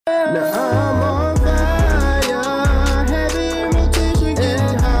Now I'm on fire, heavy rotation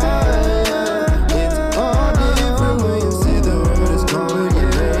getting higher. It's all different when you see the world is calling your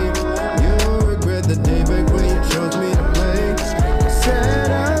name. You'll regret the day back when you chose me to play.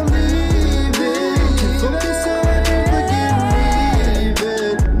 Said I'm leaving, focus on my dream, forget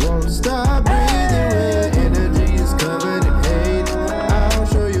leaving. Won't stop breathing when energy is covered in hate. I'll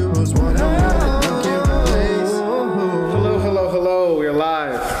show you who's one on one that you can't replace. Hello, we're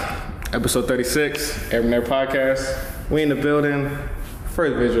live. Episode 36, Urban Air Podcast. We in the building.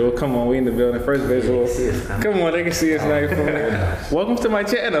 First visual, come on, we in the building. First visual. Come on, they can see us now. Welcome to my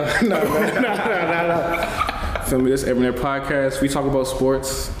channel. No. Feel me, this Urban Air Podcast. We talk about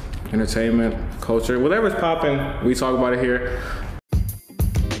sports, entertainment, culture, whatever's popping, we talk about it here.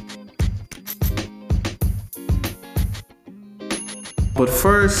 But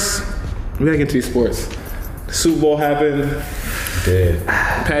first, we gotta get to these sports. The Super Bowl happened. Dead.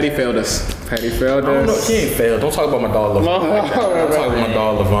 Patty failed us. I don't know. He ain't failed. Don't talk about my dog Levon like that. Don't talk about my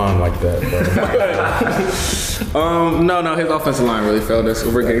dog Levon like that, bro. No, his offensive line really failed us.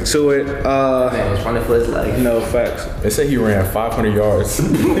 We're getting to it. Man was running for his life. No facts. They say he ran 500 yards.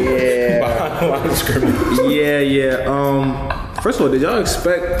 Yeah. Behind the line of scrimmage. Yeah. First of all, did y'all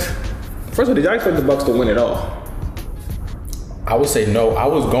expect the Bucks to win it all? I would say no. I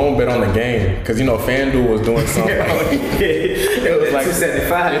was going to bet on the game because FanDuel was doing something. It was like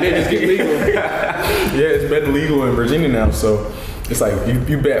 $2.75. It did just get legal. Yeah, it's betting legal in Virginia now, so it's like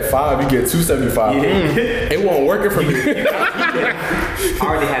you bet $5, you get $2.75. It wasn't working for me. I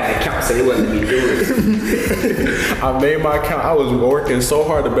already had an account, so they wasn't me doing it. I made my account. I was working so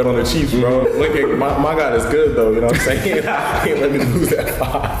hard to bet on the Chiefs, bro. Look at my guy is good though. You know what I'm saying? He can't let me lose that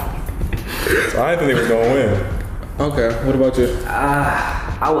 $5. So I didn't think they were gonna win. Okay, what about you?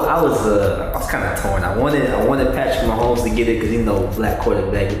 I was kind of torn. I wanted Patrick Mahomes to get it because black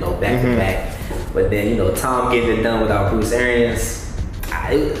quarterback, back to back. But then Tom getting it done without Bruce Arians,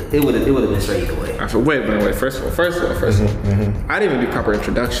 it would have been straight either way. Wait a minute. First of all. I didn't even do proper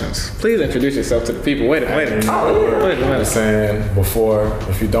introductions. Please introduce yourself to the people. Wait a minute. I'm just saying, before,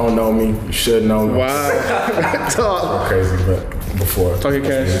 if you don't know me, you should know me. Wow. Talk. Crazy, but before. Talk your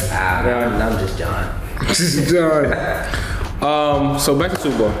cash. I'm just John. So back to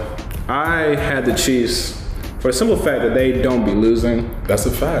Super Bowl. I had the Chiefs for the simple fact that they don't be losing. That's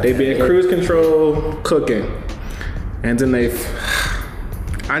a fact. They be in cruise control, cooking, and then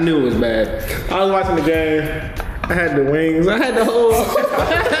I knew it was bad. I was watching the game. I had the wings. I had the whole setup.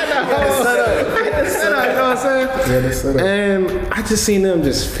 You know what I'm saying? Yeah, the setup. And I just seen them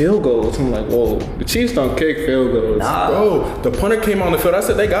just field goals. I'm like, whoa, the Chiefs don't kick field goals. Nah. Bro, the punter came on the field. I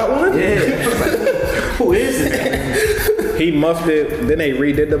said, they got one? Yeah. Who is it? He muffed it, then they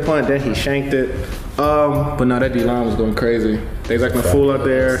redid the punt, then he shanked it. But no, that D-line was going crazy. They was acting a fool out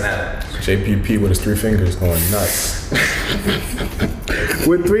there. JPP with his 3 fingers going nuts.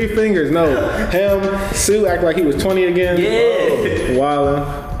 With 3 fingers, no. Him, Sue act like he was 20 again. Yeah. Wildin'.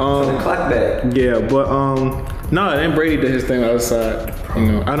 Clock back. Yeah, but no, then Brady did his thing outside.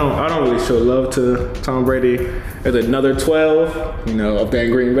 I don't really show love to Tom Brady. There's another 12, up there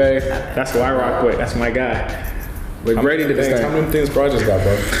in Green Bay. That's who I rock with. That's my guy. But Brady did his thing. How many things Bro just got,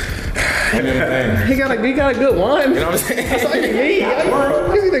 bro? How many things? He got a good one. You know what I'm saying? That's all you need.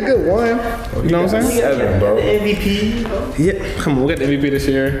 He's a good one. You know what I'm saying? 7, bro. The MVP. Yeah, come on, we got the MVP this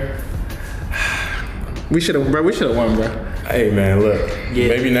year. We should have won, bro. Hey, man, look. Yeah.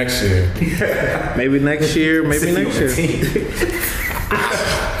 Maybe next year. Maybe next year.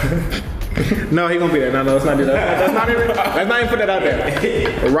 No, he gonna be there. No, let's not do that. Let's not even put that out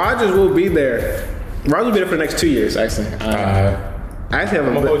there. Rodgers will be there. Rodgers will be there for the next 2 years, actually. I actually have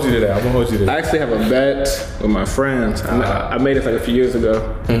I'm gonna hold you to that. I actually have a bet with my friends. I made it like a few years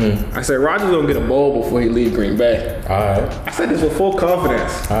ago. I said Rodgers gonna get a bowl before he leave Green Bay. Alright. I said this with full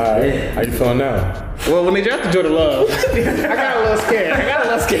confidence. Alright. How you feeling now? Well, when they drafted Jordan Love, I got a little scared.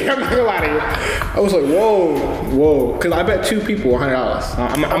 I'm not gonna lie to you. I was like, whoa, because I bet 2 people $100.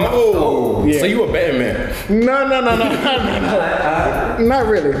 Yeah. So you a betting man? No. Not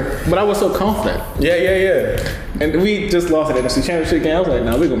really. But I was so confident. Yeah. And we just lost the NFC Championship game. I was like,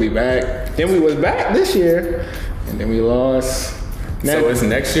 no, we're gonna be back. Then we was back this year, and then we lost. So it's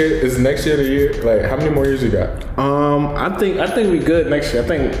next year? Is next year the year? Like, how many more years you got? I think we good next year. I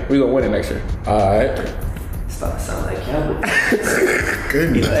think we gonna win it next year. Alright. Starting to sound like Cowboys.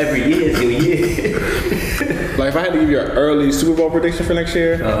 Good. Every year is your year. Like if I had to give you an early Super Bowl prediction for next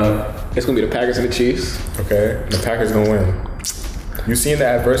year, it's gonna be the Packers and the Chiefs. Okay, the Packers gonna win. You seen the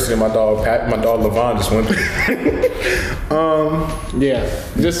adversity my dog Levon just went through. Yeah,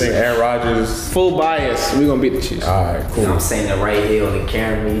 just think Aaron Rodgers. full bias. We gonna beat the Chiefs. All right, cool. I'm saying it right here on the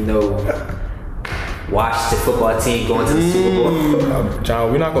camera, you know. Watch the football team going to the Super Bowl.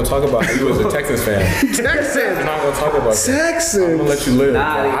 John, we're not gonna talk about you as a Texans fan. We're Texans. not gonna talk about that. I'm Texans. gonna let you live.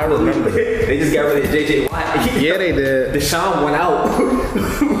 Nah, I remember. they just got rid of JJ Watt. Yeah, they did. Deshaun went out.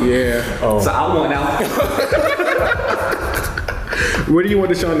 Yeah. So I went out. Where do you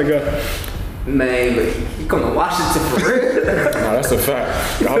want Deshaun to go? Man, but he come to Washington for real. Nah, that's a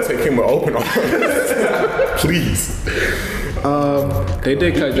fact. I'll take him with open arms. Please. They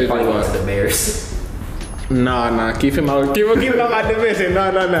did cut JJ Probably going to Watt. the Bears. Nah. Keep him out. Keep him out my division. No.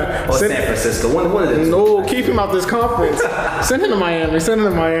 Or San Francisco. One of the two. No, keep him out this conference. Send him to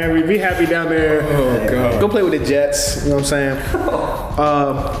Miami. Be happy down there. Oh god. Go play with the Jets. You know what I'm saying?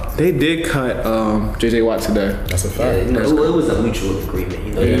 They did cut JJ Watt today. That's a Yeah, fact. you know, it was a mutual agreement.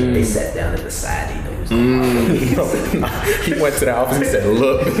 You know, they sat down and decided. You know, he was He went to the office. He said,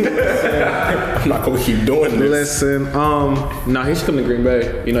 "Look, I'm not gonna keep doing this." Listen, no, he should come to Green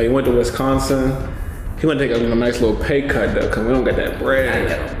Bay. You know, he went to Wisconsin. He want to take a nice little pay cut though, cause we don't got that bread. I ain't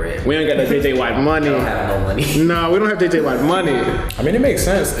got no bread. We ain't got that JJ Watt money. I don't have no money. No, we don't have JJ Watt money. I mean, it makes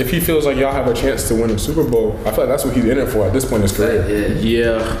sense if he feels like y'all have a chance to win the Super Bowl. I feel like that's what he's in it for at this point in his career.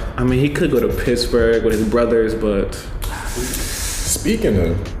 Yeah. Yeah, I mean, he could go to Pittsburgh with his brothers, but Speaking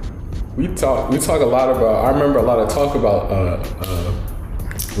of, we talk a lot about. I remember a lot of talk about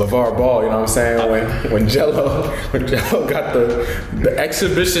LeVar Ball. You know what I'm saying? When Jello got the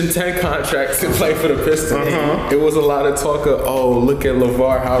exhibition 10 contract to play for the Pistons, it was a lot of talk of, oh, look at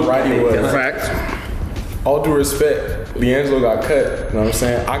LeVar, how right he was. fact. All due respect, LiAngelo got cut. You know what I'm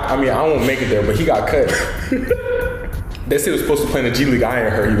saying? I mean, I won't make it there, but he got cut. They said he was supposed to play in the G League. I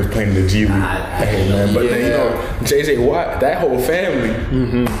ain't heard he was playing in the G League. Hey, man. But then, you know, JJ Watt, that whole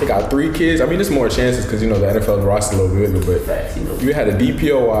family, they got 3 kids. I mean, there's more chances because, you know, the NFL roster a little bigger, but you had a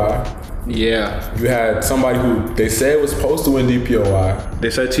DPOY. Yeah, You had somebody who they said was supposed to win DPOY. they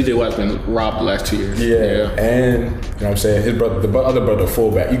said TJ Watt's been robbed the last 2 years. And, you know what I'm saying, his brother, the other brother,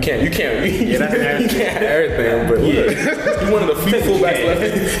 fullback. You can't that's nasty. you can't have everything, but look, he's one of the few fullbacks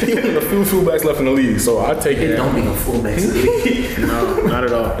left. He's one of the few fullbacks left in the league, so I take it. Don't be no fullbacks. No, not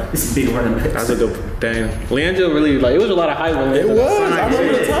at all. It's big running backs. That's a good thing. LiAngelo really, like, it was a lot of hype when It was. I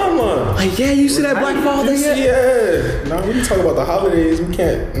remember the timeline. Like, yeah, you see that Black Father yet? Yeah. No, we can talk about the holidays. We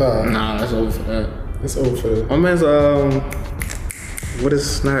can't. No, Nah, that's over for that. it's over for that. My man's, what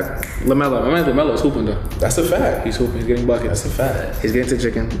is not LaMelo? My man's LaMelo is hooping though. That's a fact. He's hooping. He's getting buckets. That's a fact. He's getting to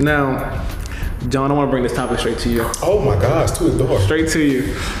chicken. Now, John, I want to bring this topic straight to you. Oh my gosh, to his door. Straight to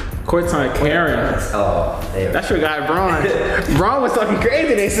you. Courtside Karen. Oh, there. That's your guy, Braun. Braun was talking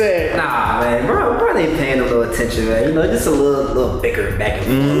crazy, they said. Nah, man, bro ain't paying a little attention, man. You know, just a little bicker back and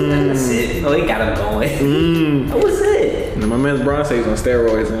forth. That's it. You know, he got him going. That was it. And my man's Braun says he's on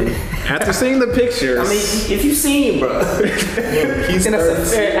steroids. And after seeing the pictures, I mean, if you seen, bro, He's then that's a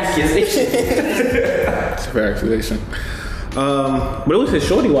fair accusation. it's a fair accusation. But it was his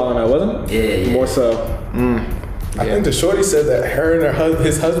shorty wilding out, wasn't it? Yeah. More so. I think the shorty said that her and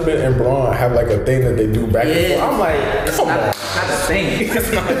his husband and Braun have like a thing that they do back and forth. I'm like, That's come on. not the thing.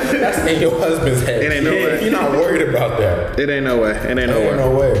 That's in your husband's head. It ain't no way. You're not worried about that. It ain't no way. It ain't no There way. ain't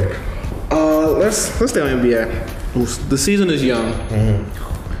no way. Let's stay on NBA. The season is young.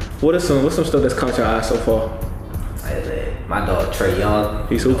 What's some stuff that's caught your eye so far? Hey, man, my dog Trey Young.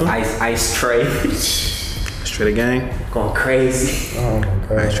 He's hooping? Ice Trey. Straight the gang. Going crazy. Oh my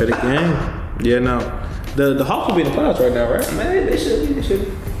god. Straight the gang. Yeah, no. The Hawks will be in the playoffs right now, right? Man, they should be.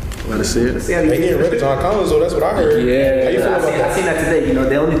 Let us see Let's it. see how They getting rid of John Collins though. That's what I heard. Yeah. How you feel I about that? seen that today. You know,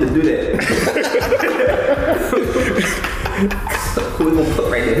 they don't need to do that. Who we gonna put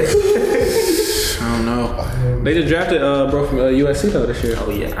right there? I don't know. They just drafted bro from USC though this year. Oh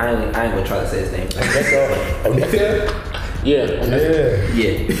yeah, I ain't gonna try to say his name. Yeah.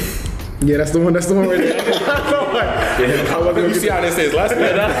 Yeah. Yeah, that's the one right there. You see how they say his last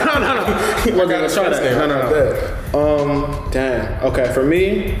name? No. We're gonna try that. No. Damn. Okay, for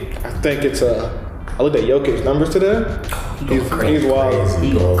me, I think it's I looked at Jokic's numbers today. He's wild.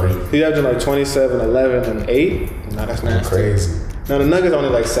 He going crazy. He's averaging like 27, 11, and 8. No, that's nasty. Crazy. Now the Nuggets only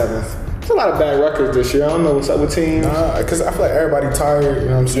like 7th. It's a lot of bad records this year. I don't know what's up with teams. Because I feel like everybody tired. You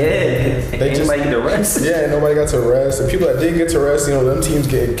know what I'm saying? Yeah. They Ain't just nobody get the rest. Yeah, nobody got to rest. And people that did get to rest, you know, them teams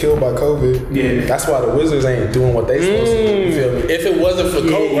getting killed by COVID. Yeah. That's why the Wizards ain't doing what they supposed to do. You feel me? If it wasn't for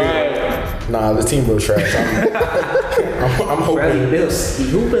COVID, right. nah, this team was trash. I'm Bradley hoping. Bills, he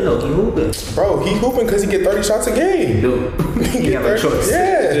hooping though. He hooping. Bro, he hooping because he get 30 shots a game. Dude, he Get got no 30 choice.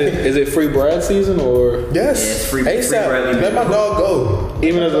 Yeah. Is it free Brad season or Yes. Yeah, it's free Bradley ASAP. Let my Beal. dog go.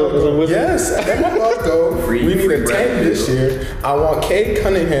 even as a wizard? Yes. Let my dog go. Free- We need free a 10 Bradley this Beal. year. I want Cade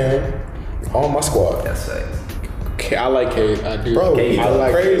Cunningham on my squad. That's right. I like Cade. I do. Bro, Cade, I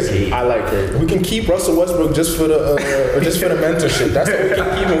like crazy. Cade. I like Cade. We can keep Russell Westbrook just for the mentorship. That's what we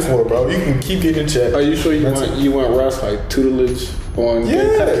can keep him for, bro. You can keep getting checked. Are you sure you want Russ like tutelage on Yeah. Cade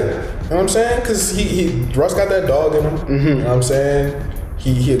You Cunningham? know what I'm saying? Because he Russ got that dog in him. You know what I'm saying?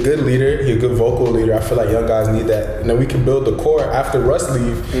 He a good leader. He a good vocal leader. I feel like young guys need that. And then we can build the core after Russ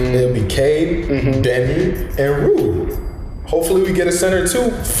leave. It'll be Cade, Denny, and Rue. Hopefully we get a center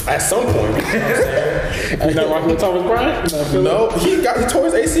too at some point. You know what I'm saying? You not rocking with Thomas Bryant? No, he tore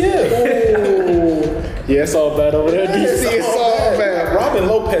his ACL. Yeah, it's all bad over there. Yeah, DC, it's all bad. Robin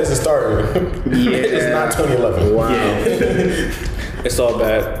Lopez is starting. It's not 2011. Wow. It's all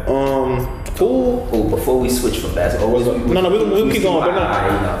bad. Cool. Oh, before we switch from basketball, No, we'll keep going, but no.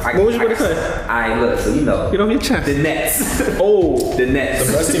 What was you gonna say? I look, so you know, Get off your chest. the Nets. Oh. The Nets.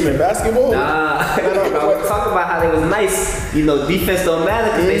 The best team in basketball? I was talking about how they was nice. You know, defense don't matter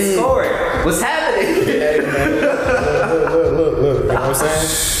because they scored. What's happening? Hey, man, look. You know what I'm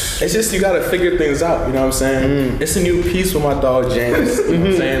saying? It's just you gotta figure things out. You know what I'm saying? It's a new piece with my dog James. You know what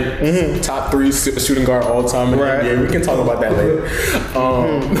I'm saying? Top 3 shooting guard all time in the Right. NBA. We can talk about that later.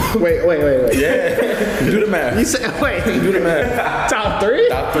 Wait. Yeah, do the math. You said wait. Do the math. Top 3?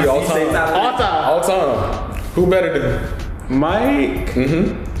 Top 3 all You say time. top All time. All time. Who better than? Mike.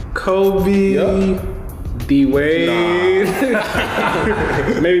 Kobe. Yup. D Wade.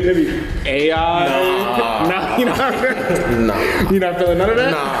 maybe AI. Nah. You're not feeling none of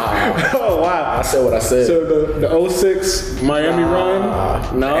that? Nah. Oh wow. I said what I said. So the 06 Miami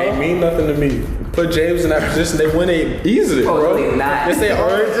run? No. Ain't mean nothing to me. Put James in that position, they win it easily, Oh, bro. they not. Yes, they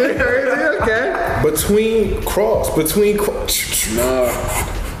are. Okay. Between Cross. No.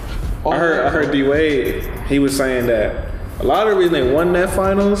 I heard D Wade. He was saying that a lot of the reason they won that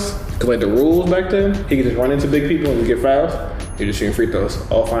finals because like the rules back then, he could just run into big people and get fouls. He just shooting free throws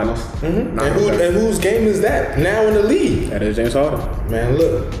all finals. And whose game is that now in the league? That is James Harden. Man,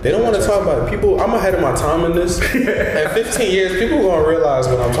 look, they don't want to talk about it. People, I'm ahead of my time in this. In 15 years, people are gonna realize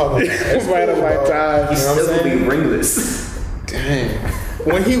what I'm talking about. It's right of my bro. time. You know what I'm Still gonna be saying? ringless. Dang.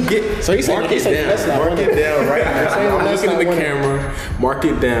 When he get, So he said- mark he it said that's down, not mark it winning. down right now. saying I'm that's looking at not the winning. camera. Mark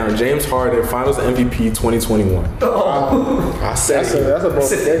it down. James Harden, Finals MVP 2021. I said it. That's a bold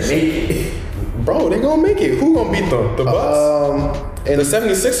prediction. Me. Bro, they gonna make it. Who gonna beat them? The Bucks? And the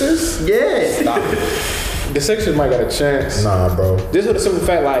 76ers? Yeah. Stop. The Sixers might got a chance. Nah, bro. This is the simple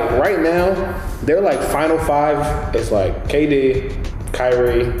fact, like right now, they're like final 5. It's like KD,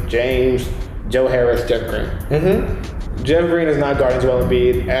 Kyrie, James, Joe Harris, Jeff Green. Jeff Green is not guarding Joel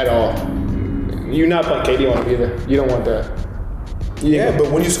Embiid at all. You're not playing KD on him either. You don't want that. Yeah, but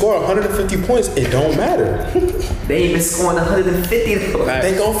when you score 150 points, it don't matter. They ain't been scoring 150 though.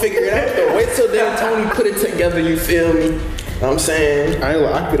 They gonna figure it out though. Wait till Tony put it together, you feel me? I'm saying, I ain't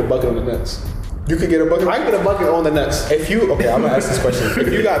gonna lie, I can get a bucket on the Nets. you could get a bucket. I can get a bucket on the Nets. If you, okay, I'm gonna ask this question.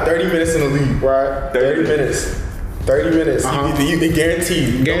 If you got 30 minutes in the league, Right. 30 minutes. 30 minutes. You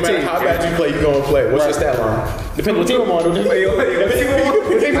guaranteed. No Guaranteed. matter how bad you play, you gonna play. What's your stat line? Depends what team I'm on.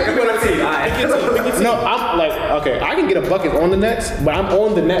 No, I'm like, okay, I can get a bucket on the Nets, but I'm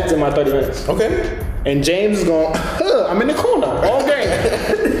on the Nets in my 30 minutes. Okay. And James is going, I'm in the corner all game.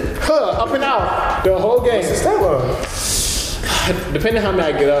 Up and out the whole game. Stat line. Depending how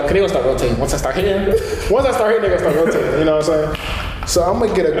many I get up, because they gonna start rotating. Once I start hitting, they gonna start rotating. You know what I'm saying? So I'm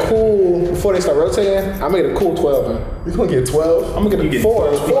gonna get a cool, before they start rotating, I'm gonna get a cool 12 in. You gonna get 12? I'm gonna get a 4.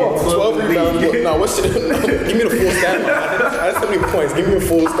 12 rebounds. No, what's your, give me the full stat line. That's how many points. Give me the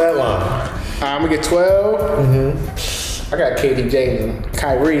full stat line. I'm gonna get 12. I got KD, James, and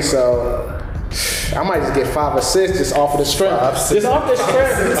Kyrie, so I might just get 5 assists just off of the strength. Just off the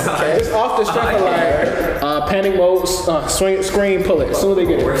strength. Just off the strength of like panic mode, screen, pull it. As soon as they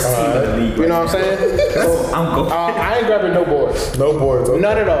get it. Worst team in the league. You know what I'm saying? So, I'm going. I ain't grabbing no boards. No boards. Okay.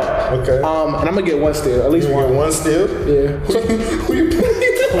 None at all. Okay. And I'm gonna get one steal, at least You one. get one steal? Yeah. Who you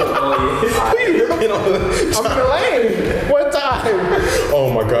ripping on the I'm in the lane. One time. Oh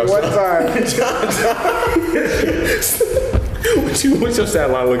my gosh. One time. What's your stat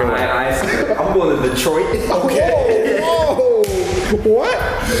line looking like? I'm going to Detroit. Okay. Whoa. What? You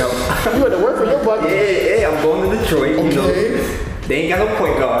had to work for your bucket. Yeah, I'm going to Detroit. You know, they ain't got no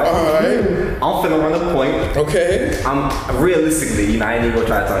point guard. Alright. I'm finna run the point. Okay. I'm realistically, I ain't even gonna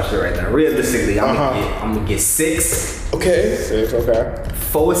try to talk shit right now. Realistically, I'm gonna get 6, Okay. 6, okay.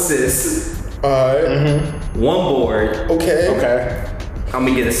 4 assists, Alright. One board. Okay. Okay. I'm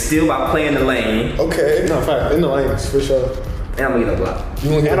gonna get a steal by playing the lane, Okay. No, fact. In the lanes, for sure. and I'm gonna get a block. You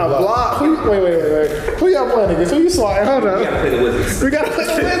want to get And a block. Wait. Who y'all playing against? Who you sliding? Hold We on. gotta play the Wizards. We gotta play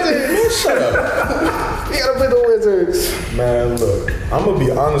the Wizards. Shut up. We gotta play the Wizards. Man, look, I'm gonna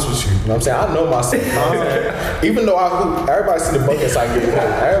be honest with you. You know what I'm saying? I know myself. You know what I'm saying? Even though I hoop, everybody see the buckets I give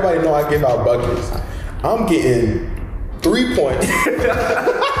out. Everybody know I give out buckets. I'm getting 3 points.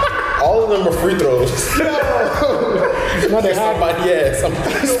 All of them are free throws. No, they have.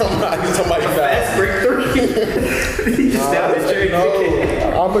 Somebody Fast fast. break three. You just down the cherry picking.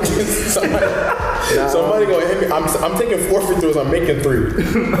 No, I'm against somebody. Somebody gonna hit me. I'm taking 4 free throws. I'm making 3.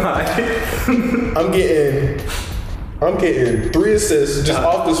 I'm getting 3 assists just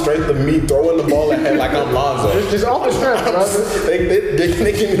off the strength of me throwing the ball ahead like I'm Lonzo. Just off the strength, brother.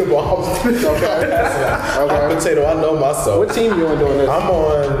 They give me the ball. I'm potato. I know myself. What team you on doing this? I'm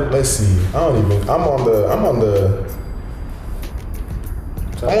on. Let's see. I'm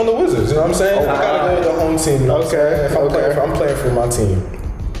on the Wizards. You know what I'm saying? I gotta go with the home team. You know what I'm saying? If I'm playing for my team.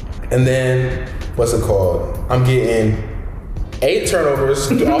 And then what's it called? I'm getting 8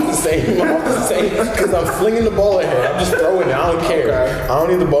 turnovers off the same, because I'm flinging the ball ahead. I'm just throwing it. I don't care. Okay. I don't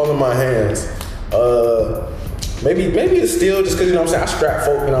need the ball in my hands. Maybe a steal just because, you know what I'm saying, I strap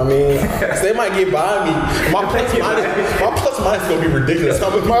folk, you know what I mean? So they might get by me. My plus minus going to be ridiculous.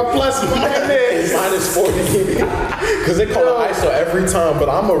 My plus minus minus 40. Because they call it ISO every time, but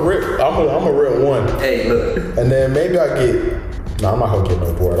I'm a real one. Hey, look. And then maybe I get... Nah, I'm not gonna get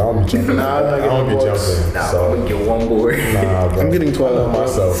no board. I don't be jumping. I don't be jumping. Nah, So, I'm gonna get one board. nah, bro. I'm getting 12 I know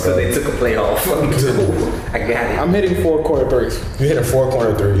myself, So bro. they took a play off. I got it. I'm hitting 4 quarter threes. You hitting 4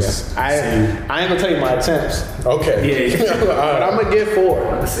 corner threes. I ain't gonna tell you my attempts, Okay. Yeah. but I'm gonna get 4.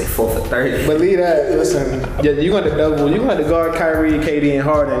 I say 4 for 30. But leave that. Listen, yeah, you gonna double. You gonna guard Kyrie, KD, and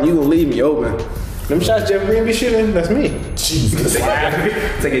Harden. You gonna leave me open. Them shots Jeff Green be shooting, that's me. Jesus.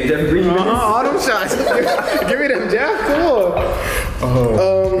 Take a Jeff Green. All them shots. Give me them, Jeff. Come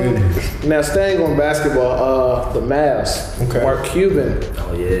on. Now staying on basketball, the Mavs. Okay. Mark Cuban.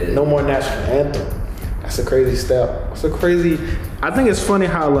 Oh yeah. No more national anthem. That's a crazy step. It's a crazy. I think it's funny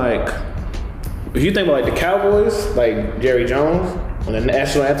how if you think about the Cowboys, like Jerry Jones, when the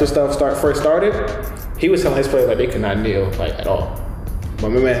national anthem stuff first started, he was telling his players they could not kneel at all. But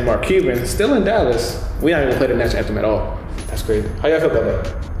my man Mark Cuban, still in Dallas, we not even play the national anthem at all. That's crazy. How y'all feel about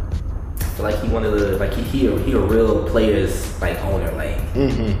that? I feel like he one of the he a real players owner.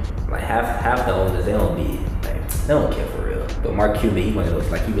 Like half the owners they don't care for real. But Mark Cuban, he one of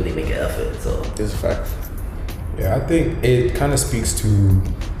those he really make an effort. So This is a fact. Yeah, I think it kind of speaks to,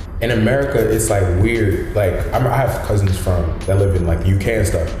 in America, it's weird. I have cousins that live in the UK and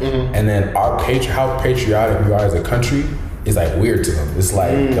stuff, and then how patriotic we are as a country is weird to them. It's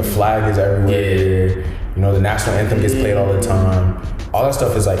the flag is everywhere. You know, the national anthem gets played all the time. All that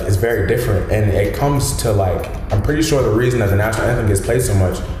stuff is it's very different, and it comes to I'm pretty sure the reason that the national anthem gets played so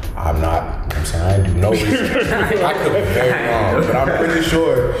much. I'm saying I do no research. I could be very wrong, but I'm pretty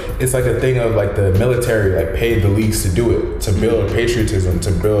sure it's a thing of the military paid the leagues to do it, to build patriotism,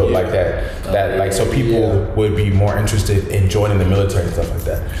 to build that so people would be more interested in joining the military and stuff like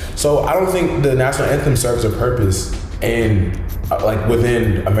that. So I don't think the national anthem serves a purpose in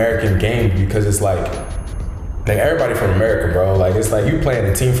within American game, because it's everybody from America, bro. It's you playing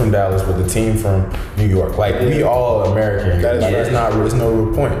a team from Dallas with a team from New York. We all American. It's no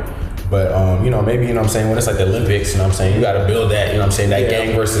real point. But maybe, you know what I'm saying, when it's the Olympics, you know what I'm saying, you gotta build that, you know what I'm saying, that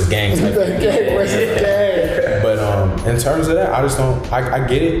gang versus gang type thing. Gang versus gang. But in terms of that, I just don't I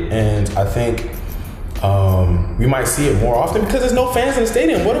get it, and I think we might see it more often because there's no fans in the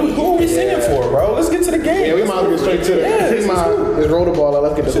stadium. Who are we singing for, bro? Let's get to the game. Yeah, we might get straight to the. Let's roll the ball.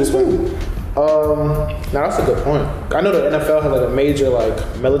 Let's get the hoop. Now that's a good point. I know the NFL has a major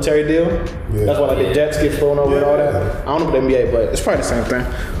military deal. Yeah. That's why the jets get flown over and all that. I don't know about the NBA, but it's probably the same thing.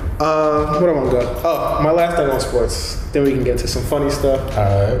 Where do I want to go? Oh, my last thing on sports. Then we can get to some funny stuff.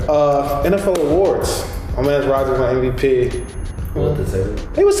 All right. NFL awards. My man's Rodgers won MVP. well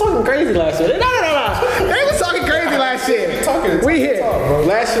deserved. They was talking crazy last year. No. They was talking crazy last year. We here.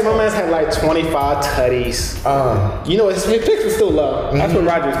 Last year, my man's had 25 tutties. You know, his picks were still low. That's what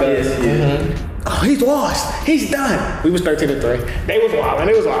Rodgers does. Oh, he's washed. He's done. We was 13-3. They was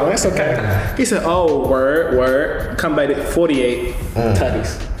wilding. That's okay. He said, "Oh, word. Come back at 48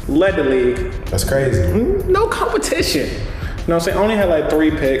 tutties. Led the league. That's crazy. No competition. You know what I'm saying? Only had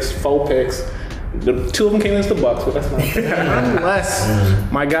 3 picks, 4 picks. The two of them came against the Bucks, but that's not. Nonetheless,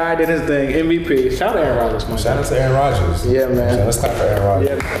 my guy did his thing. MVP. Shout out to Aaron Rodgers, my Shout guy. out to Aaron Rodgers. Yeah, man. Let's clap for Aaron Rodgers.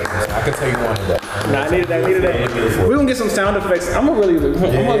 Yeah. I can tell you wanted that. Nah, I needed that. We're gonna get some sound effects. I'm gonna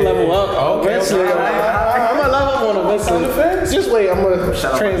level up. Okay. Eventually. I'm gonna level up on them eventually. Just wait, I'm gonna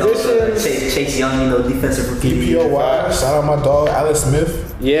Shout out transition. Chase Young, defensive rookie. DPOY. Shout out my dog, Alex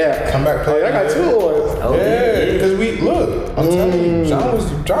Smith. Yeah. Come back, play. I got two awards. Oh, Yeah, because I'm telling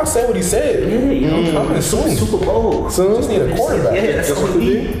you, John said what he said. Coming soon. Super Bowl. Soon? Just need a quarterback. Yeah, that's what we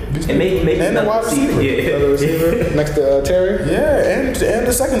need. And maybe And the wide receiver. Yeah. Other receiver next to Terry. Yeah, and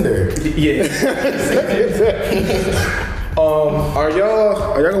the secondary. Yeah. Are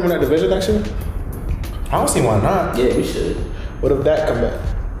y'all gonna win that division next year? I don't see why not. Yeah, we should. What if that come back?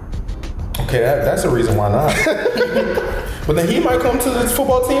 Okay, that's a reason why not. But then he might come to this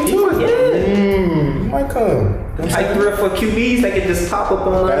football team too. Yeah. He might come. I grew up for QBs that could just pop up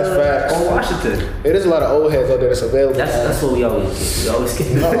on That's facts. on Washington. It is a lot of old heads out there that's available. That's what we always get. We always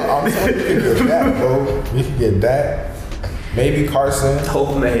get. No, I'm telling you, you can get that, bro. You can get that. Maybe Carson.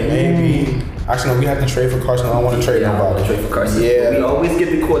 Oh man. Maybe. Actually, no, we have to trade for Carson. I don't want to trade Yeah, I want to nobody. trade for Carson. Yeah. We always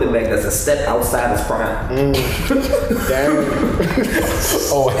get the quarterback that's a step outside his prime. Damn.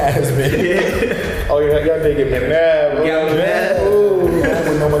 Oh, has been. Oh yeah, y'all did get me mad, bro. Got me mad. Ooh.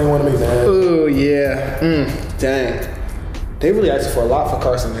 When nobody want to be mad. Ooh, yeah. Dang. They really asked for a lot for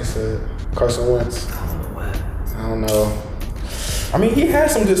Carson, they said. Carson Wentz. I don't know. I mean, he had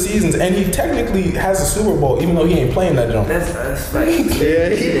some good seasons, and he technically has a Super Bowl, even though he ain't playing that jump. That's right. Yeah.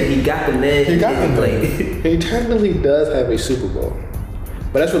 He got the man. He got didn't the play. He technically does have a Super Bowl.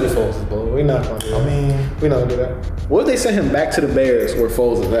 But that's really Foles' bowl. We're not gonna do that. I mean, We're not gonna do that. What if they sent him back to the Bears where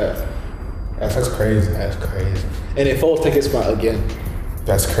Foles is at? that's crazy. That's crazy. And if Foles take his spot again,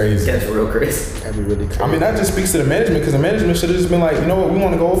 That's crazy. That's real crazy. that'd be really crazy. I mean, that just speaks to the management, because the management should have just been like, you know what, we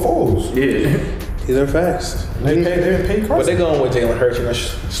want to go with Foles. Yeah. these are facts. They paid But Carson. they going with Jalen Hurts. You know,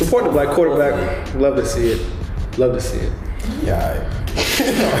 support the black quarterback. Love to see it. Love to see it. Yeah.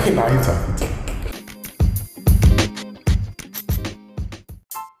 No, he talking.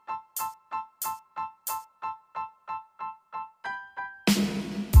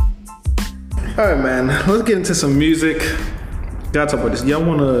 All right, man. Let's get into some music. Gotta talk about this. Y'all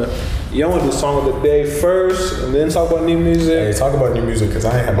wanna do song of the day first, and then talk about new music? Hey, talk about new music, because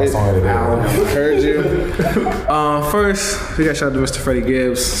I ain't had my song of the day. I heard you. First, we got shout out to Mr. Freddie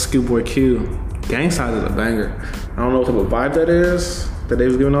Gibbs, Schoolboy Q. Gang Signs is a banger. I don't know what type of vibe that is that they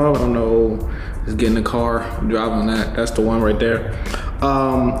was giving off. I don't know. Just get in the car, drive on that. That's the one right there.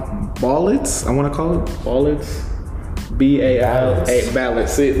 Ballets, I want to call it Ballets. B-A-L-A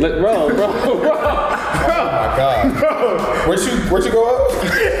Ballads. See, look, bro. Oh my God. Where'd you go up?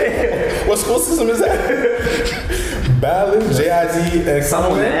 What school system is that? Ballad, J-I-D, and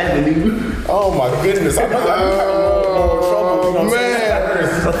Some on the avenue. Oh my goodness. I'm having more trouble. You know what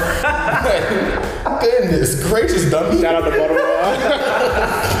I'm saying? Goodness gracious, dummy. Shout out to Baltimore.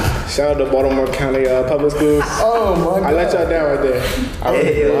 Shout out to Baltimore County Public Schools. Oh my God. I let y'all down right there. I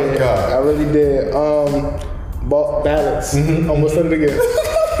really Hell did. my God. I really did. Ballads. Almost said it again.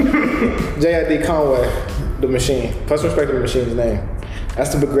 J.I.D. Conway, the machine. Plus respect to the machine's name. That's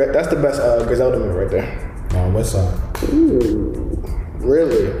the best Griselda move right there. On West Side. Ooh,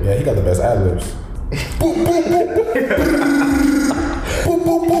 really? Yeah, he got the best ad-libs. Boop, boop, boop, boop. Boop,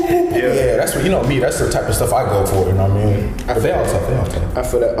 boop, boop, boop. Yeah, that's what, you know me, that's the type of stuff I go for, you know what I mean? But they all tough. I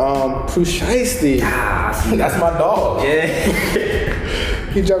feel that. Pooh Shiesty. That's my dog.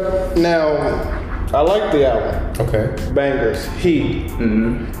 Yeah. He jumped. Now, I like the album. Okay. Bangers. Heat.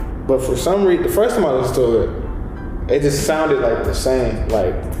 But for some reason, the first time I listened to it, it just sounded like the same.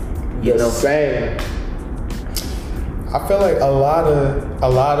 Like, same. I feel like a lot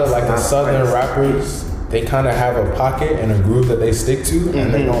of like the southern rappers, they kind of have a pocket and a groove that they stick to,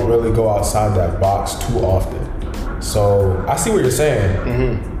 and they don't really go outside that box too often. So I see what you're saying,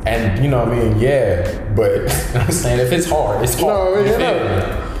 and you know what I mean, yeah. But you know what I'm saying, if it's hard, it's hard. No, You you feel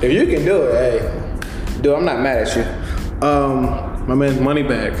know, me? if you can do it, hey, dude, I'm not mad at you. My man's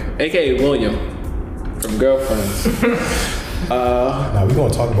Moneybag, aka William from Girlfriends. Now we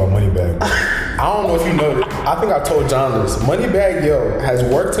gonna talk about Moneybag. I don't know if you know this. I think I told John this. Moneybag Yo has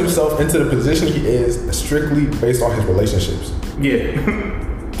worked himself into the position he is strictly based on his relationships. Yeah.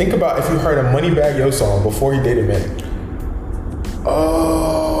 Think about if you heard a Moneybag Yo song before he dated Manny.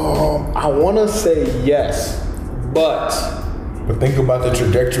 I want to say yes, but But think about the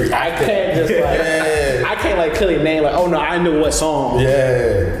trajectory. I can't just like, I can't like clearly name like, oh no, I knew what song.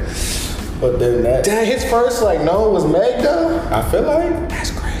 Yeah. But then that, Damn, his first like no was Meg though. I feel like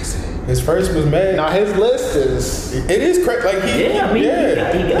That's crazy. His first was mad. Now his list is. It is correct. Like he, Yeah, I mean,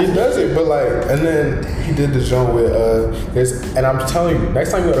 he he does it. But like, and then he did the joint with and I'm telling you,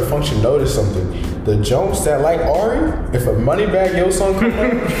 next time you at a function, notice something. The Jones that like Ari, if a Moneybagg Yo song comes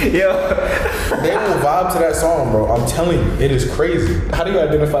on, Yeah. they will vibe to that song, bro. I'm telling you, it is crazy. How do you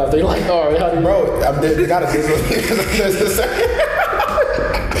identify if they like Ari? How do you, Bro, they got a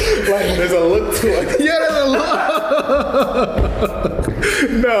there's a look to it. Yeah, there's a lot.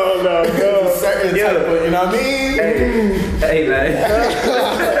 No. Certain type of, you know what I mean? Hey, man.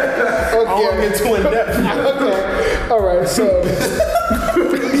 I don't want to get too in depth. Okay. All right. So.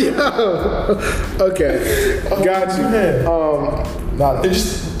 Okay. Got you. Nah,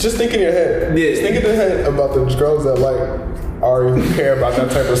 just think in your head. Yeah. Just think in your head about the girls that like Ari who care about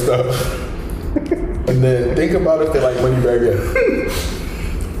that type of stuff. And then think about if they like Moneybagg Yo.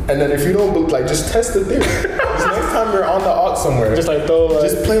 And then if you don't like, just test the theory. Just next time you're on the aux somewhere, Just like throw.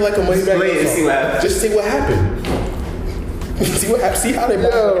 just play like a Moneybagg play it Yo and see song. what happens. Just see what happened. See how they.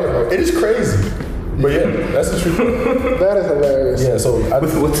 It is crazy. But yeah, that's the truth. That is hilarious. Yeah. So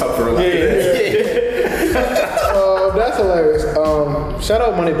We'll talk for a while. That's hilarious. Shout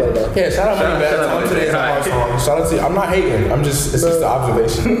out Moneybagg though. yeah, shout out Moneybagg. shout out Tell him today's Moneybagg. our song. Shout out to you. I'm not hating. It's just the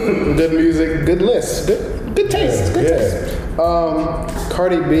observation. Good music, good list, good taste. Good taste.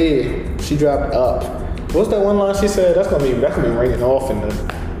 Cardi B, she dropped Up. What's that one line she said? That's gonna be ringing off in the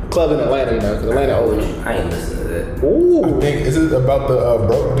club in Atlanta, you know, 'cause Atlanta old. I ain't listening to that. Ooh. Is it about the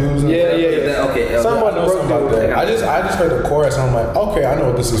broke dudes? And Yeah. Okay. Something I about know the broke something about dude. that. I just heard the chorus and I'm like, okay, I know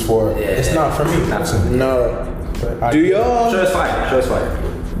what this is for. Yeah. It's not for me. Listen, No. but Do y'all? Sure, it's fire. Sure, it's fire.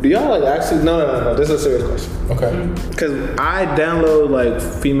 Do y'all like actually? No. This is a serious question. Okay. Cause I download like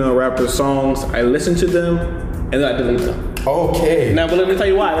female rapper songs. I listen to them, and then I delete them. Okay. Now, but let me tell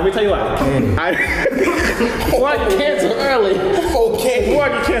you why. I before I get canceled early. Okay. Before I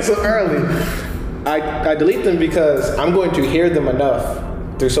get canceled early, I delete them because I'm going to hear them enough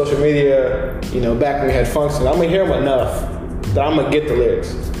through social media. You know, back when we had functions, I'm gonna hear them enough that I'm gonna get the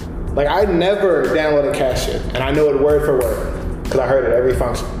lyrics. Like I never downloaded Cash Shit, and I know it word for word because I heard it every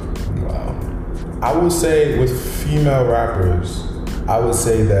function. Wow. I would say with female rappers, I would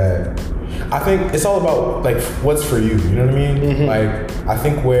say that I think it's all about like what's for you. You know what I mean? Like I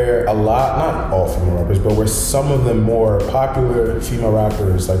think where a lot, not all female rappers, but where some of the more popular female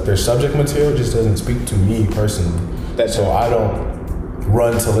rappers, like their subject material just doesn't speak to me personally. So I don't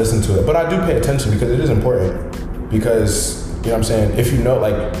run to listen to it, but I do pay attention because it is important. Because you know what I'm saying? If you know,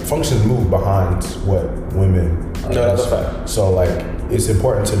 like functions move behind what women are. No, that's a fact. So like it's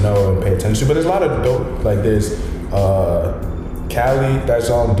important to know and pay attention. But there's a lot of dope. Like there's Cali, that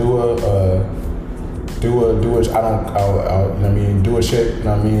song do a you know what I mean, do a shit, you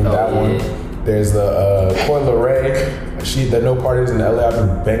know what I mean, that yeah. one. There's the Coi Leray, the No Parties in LA. I've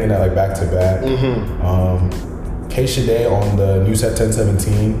been banging that like back to back. K Shade on the New Set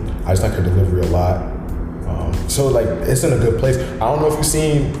 1017. I just like her delivery a lot. So like it's in a good place. I don't know if you've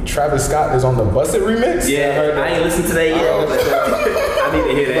seen Travis Scott is on the Busted remix. Yeah, I ain't listened to that yet. But, I need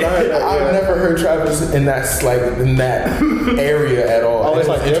to hear that. I've never heard Travis in that area at all. Oh, it's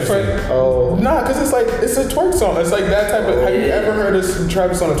like interesting. different. Oh, Nah, cause it's a twerk song. It's like that type of. Have you ever heard of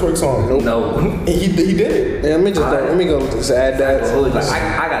Travis on a twerk song? No. He did it. yeah, let me go just add that.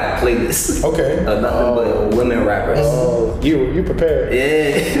 I got a playlist. Okay. Nothing but women rappers. Oh, you prepared?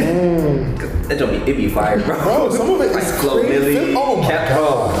 Yeah. That don't be fire, bro. Bro, some of it Like is Flo crazy. Milli, Oh my Cap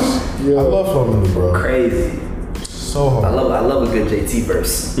gosh. Yeah. I love Flo Milli, bro. Crazy. So I hard. love a good JT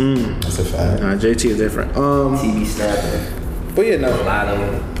verse. That's a fact. JT is different. TV snapping. But yeah, no,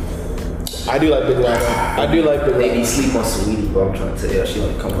 Lotto. I do like Big Lotto. I do like Big Maybe Lotto. sleep on Sweetie, bro. I'm trying to tell you, she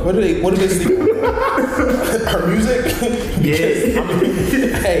don't come up. What do they sleep on? Her music?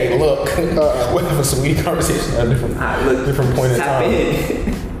 Yeah. Hey, look. We'll have a sweet conversation at a different point in Tap time.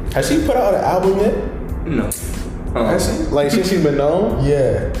 in. Has she put out an album yet? No. Has she? Like since she's been known.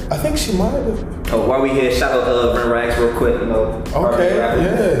 Yeah. I think she might have. Oh, while we here, shout out Ren Rags real quick. You know. Okay,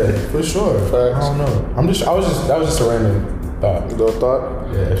 yeah, for sure. I don't know. That was just a random thought. Little thought.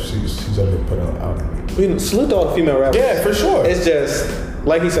 Yeah, if she's ever put out an album. We salute to all the female rappers. Yeah, for sure. It's just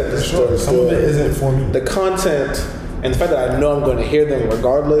like he said. This Sure. Some of it isn't for me. The content and the fact that I know I'm going to hear them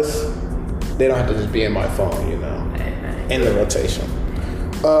regardless. They don't have to just be in my phone, you know, in the rotation.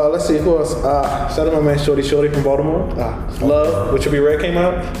 Let's see who else. Shout out my man Shorty from Baltimore. Love, Which Will Be Red came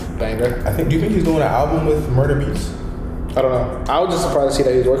out. Banger. Do you think he's doing an album with Murder Beats? I don't know. I was just surprised to see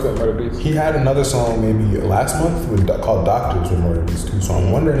that he was working with Murder Beats. He had another song maybe last month called Doctors with Murder Beats too. So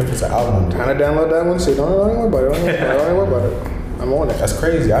I'm wondering if it's an album. Kind of download that one. See, don't worry about it. Don't worry about it. I'm on it. That's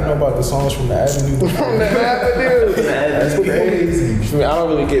crazy. I know about the songs from the Avenue. From the Avenue. That's crazy. I mean, I don't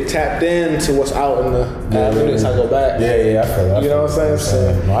really get tapped into what's out in the Avenue, so I go back. Yeah, I feel that. You know what I'm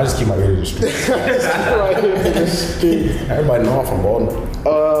saying? No, I just keep my ear to the street. Right here in the street. Everybody know I'm from Baltimore.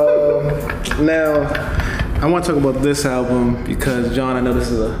 Now, I want to talk about this album because, John, I know this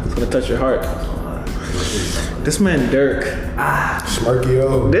is it's gonna touch your heart. This man Dirk,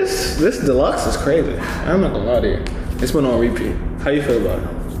 Smirky-O. this deluxe is crazy. I'm not gonna lie to you. It's been on repeat. How you feel about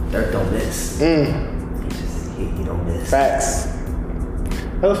it? Dirk don't miss. He don't miss. Facts.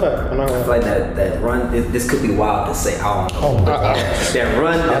 That's a fact. I'm not I gonna feel like that run, this could be wild to say. I don't know. Oh my God. That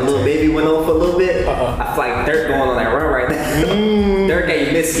run, that little baby went on for a little bit. I feel like Dirk going on that run right now. Dirk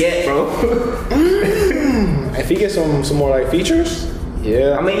ain't missed yet, bro. If he gets some more like features,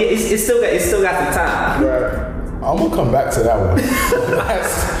 yeah. I mean, it's still got some time. Right. I'm gonna come back to that one.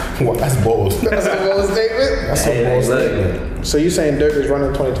 That's bold. That's a bold statement. That's a Hey, bold look. statement. So you saying Dirk is running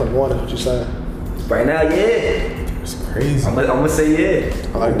 2021? Is what you saying? Right now, yeah. It's crazy. I'm gonna say yeah.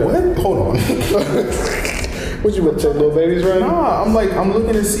 I like that. What? Hold on. What you been check Lil Baby's run? Nah, I'm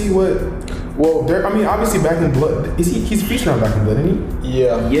looking to see what. Well, I mean, obviously, Back in Blood. He's featured on Back in Blood, isn't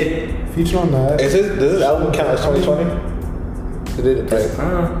Yeah. Yeah. he? Featured on that. Does this album count as 2020? It did,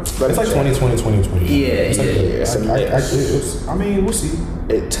 right? It's like 2020, 2020. Yeah, It's like yeah, it's a mix. I mean, we'll see.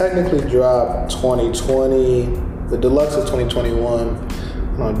 It technically dropped 2020. The deluxe is 2021.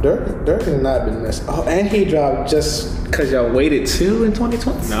 No, Dirk has not been missing. Oh, and he dropped just because y'all waited too in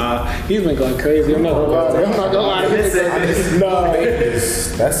 2020? Nah, he's been going crazy. I'm not gonna lie. Nah.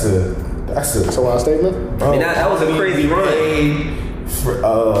 That's a That's a wild statement. bro. I mean, that was a crazy run. For,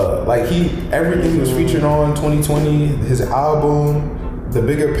 like everything he was featured on 2020, his album, the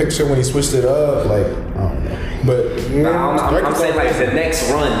bigger picture when he switched it up, like I don't know. But I'm saying like the next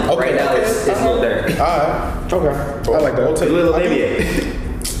run right now is Lil Durk. Alright. Okay. I like that. Lil Baby.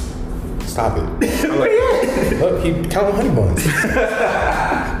 Stop it. Look, he counting honey buns.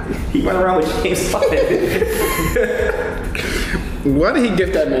 He run around with James Bond. Why did he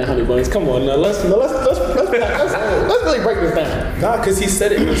gift that man honey buns? Come on, now let's really break this down. Nah, cause he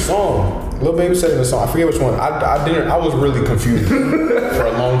said it in the song. Lil Baby said it in the song. I forget which one. I was really confused for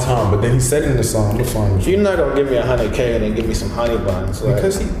a long time, but then he said it in the song. I'm fine with you. You're not gonna give me 100K and then give me some honey buns. Like,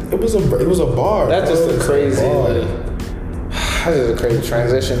 Because it was a bar. that's just bro. a crazy. bar. Like, that's just a crazy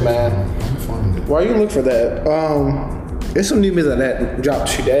transition, man. I'm fine with it. While you look for that, there's some new music that dropped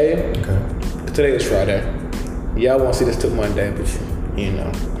today. Okay. Today is Friday. Y'all won't see this till Monday, but you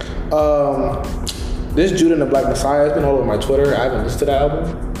know. This Judah and the Black Messiah has been all over my Twitter. I haven't listened to that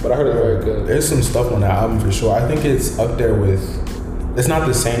album, but I heard it's very good. There's some stuff on that album for sure. I think it's up there with. It's not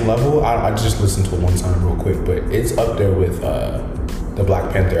the same level. I just listened to it one time real quick, but it's up there with the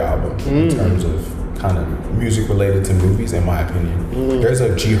Black Panther album in terms of kind of music related to movies, in my opinion. There's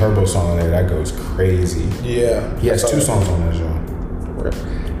a G Herbo song on there that goes crazy. Yeah. He has 2 songs on that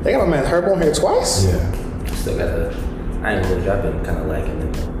show. They got my man Herb on here twice? Yeah. Still got the. I ain't really dropping kind of lacking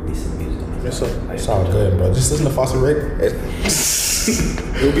in the recent music. It's all good, bro. Just listen to Foster Radio.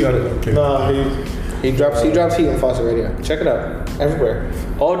 It'll be on it. Okay. No, he drops heat on Foster Radio. Check it out everywhere.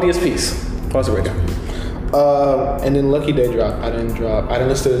 All DSPs, Foster Radio. And then Lucky Day dropped. I didn't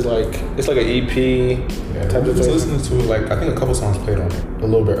listen to his it's like an EP Yeah, type I of was thing. listening to I think a couple songs played on it a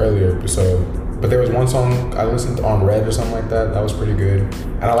little bit earlier. But there was one song I listened to on Red or something like that. That was pretty good,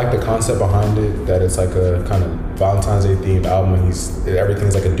 and I like the concept behind it. That it's like a kind of Valentine's Day themed album, and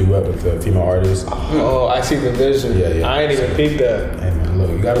everything's like a duet with the female artist. Oh, I see the vision. Yeah. I ain't even peeped that. Hey man,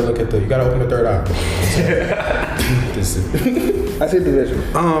 look, you gotta open the third eye. This is- I see the vision.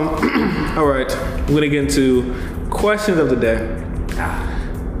 All right, we're gonna get into questions of the day.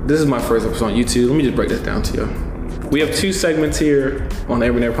 This is my first episode on YouTube. Let me just break this down to you. We have 2 segments here on the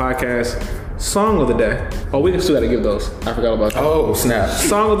Every Day Podcast. Song of the day. Oh, we still gotta give those. I forgot about that. Oh snap!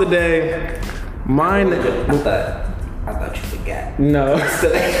 Song of the day. Mine. I thought you forgot. No.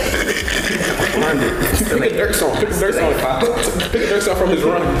 Pick a Dirk song. Pick a Dirk song from his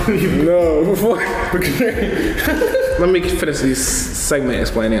run. No. Before. Let me finish this segment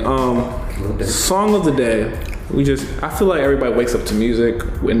explaining. Song of the day. I feel like everybody wakes up to music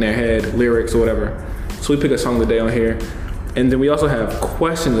in their head, lyrics or whatever. So we pick a song of the day on here. And then we also have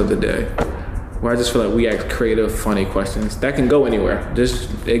questions of the day, where I just feel like we ask creative, funny questions. That can go anywhere.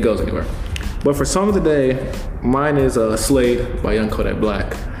 It goes anywhere. But for song of the day, mine is Slade by Young Kodak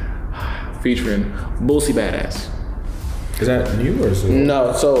Black, featuring Boosie Badass. Is that new or is it?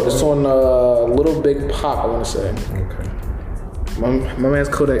 No, so it's on Little Big Pop, I want to say. Okay. My man's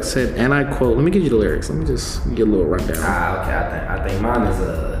Kodak said, and I quote, let me give you the lyrics. Let me just get a little rundown. Okay. I think mine is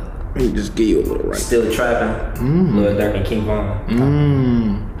He just give you a little right. Still trapping. Lil Durk and King Von.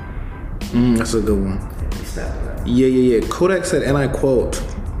 That's a good one. He snapped it out. Yeah. Kodak said, and I quote,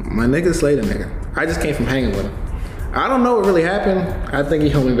 "My nigga slayed a nigga. I just came from hanging with him. I don't know what really happened. I think he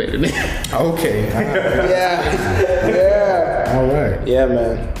home invaded me." Okay. Yeah. All right. Yeah,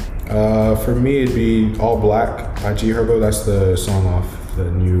 man. For me, it'd be All Black by G Herbo. That's the song off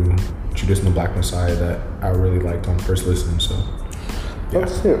the new Judas and the Black Messiah that I really liked on first listen. So, yeah.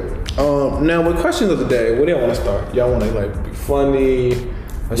 That's it. Now, with questions of the day, what do y'all want to start? Y'all want to like be funny?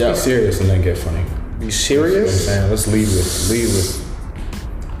 Let's be serious and then get funny. Be You serious? know what I'm saying? Let's lead with.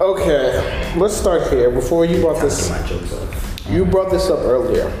 Okay, let's start here. Before you brought this, Get my jokes up. you brought this up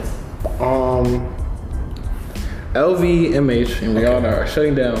earlier. LVMH and Rihanna are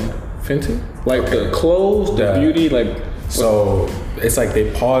shutting down Fenty, like the clothes, the Yeah. beauty, like. So it's like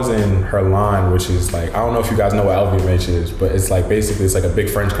they pausing her line, which is like, I don't know if you guys know what LVMH is, but it's like basically it's like a big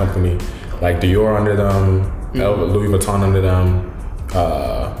French company, like Dior under them, Louis Vuitton under them,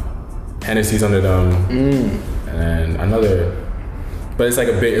 Hennessy's under them, and another. But it's like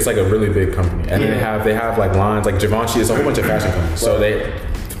a really big company, and they have like lines like Givenchy. It's a whole bunch of fashion companies. So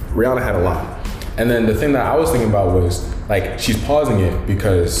Rihanna had a lot, and then the thing that I was thinking about was like she's pausing it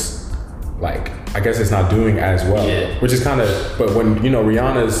because like I guess it's not doing as well, which is kind of. But when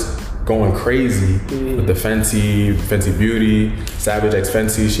Rihanna's going crazy with the Fenty Beauty, Savage X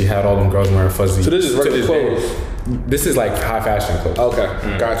Fenty, she had all them girls wearing fuzzy. So this is regular clothes. This is like high fashion clothes.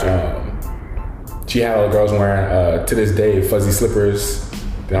 Okay, gotcha. She had all the girls wearing, to this day, fuzzy slippers.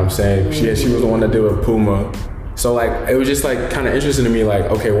 You know what I'm saying? She was the one that did with Puma. So like, it was just like kind of interesting to me. Like,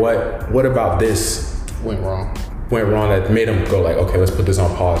 okay, what about this Went wrong that made them go like, okay, let's put this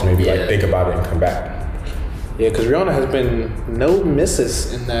on pause. Maybe like think about it and come back. Yeah, because Rihanna has been no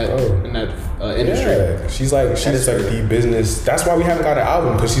misses in that industry. Yeah, she's like the business. That's why we haven't got an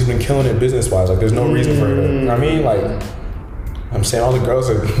album because she's been killing it business wise. Like, there's no reason for her to. You know what I mean? Like, I'm saying all the girls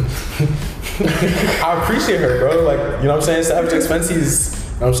are. I appreciate her, bro. Like, you know what I'm saying? Savage X Fenty's, you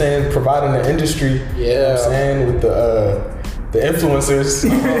know what I'm saying, providing the industry. Yeah. You know what I'm saying? With the influencers.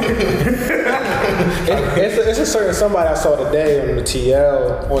 It's a certain somebody I saw today on the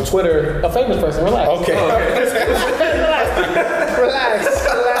TL on Twitter, a famous person. Relax. Okay. Relax.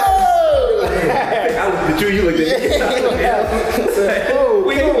 You looked at me.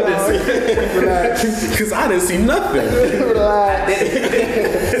 We going with this. Because I didn't see nothing. Relax.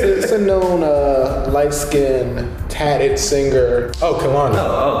 It's a known light-skinned, tatted singer. Oh, Kalani.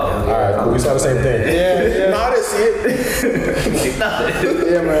 Oh, okay. All right, cool. We saw the same thing. Yeah. No, I didn't see it.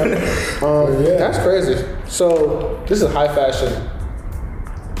 Yeah, man. That's crazy. So this is high fashion.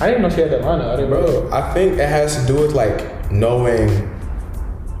 I didn't know she had that line. I didn't know. Bro, I think it has to do with like knowing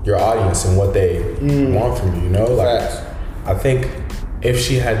your audience and what they want from you, you know? Like, Facts. I think if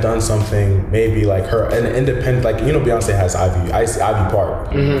she had done something, maybe like an independent, like, Beyonce has Ivy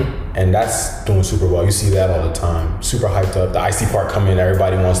Park, and that's doing super well. You see that all the time. Super hyped up. The Icy Park come in,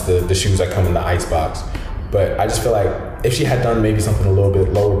 everybody wants the shoes that come in the ice box. But I just feel like if she had done maybe something a little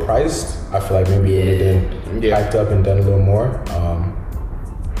bit lower priced, I feel like maybe it would have been hyped up and done a little more.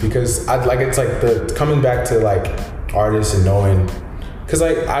 Because it's like the coming back to like artists and knowing. Because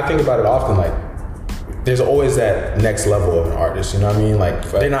like I think about it often, like there's always that next level of an artist, you know what I mean? Like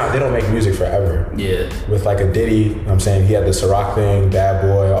they don't make music forever. Yeah. With like a Diddy, you know what I'm saying, he had the Ciroc thing, Bad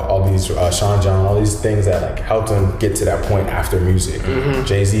Boy, all these Sean John, all these things that like helped him get to that point after music.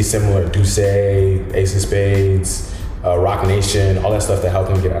 Jay-Z similar, Duce, Ace of Spades, Rock Nation, all that stuff that helped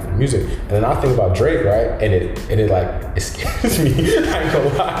him get after music. And then I think about Drake, right? And it scares me. I ain't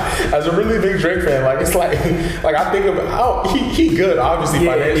gonna lie. As a really big Drake fan, like it's like I think about he good, obviously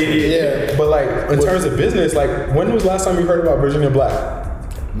financially. Yeah. But like in terms of business, like when was the last time you heard about Virginia Black?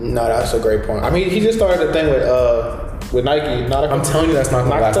 No, that's a great point. I mean, he just started the thing with Nike. I'm telling you that's not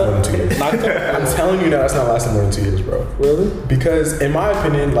gonna last more than 2 years. I'm telling you that's not lasting more than 2 years, bro. Really? Because in my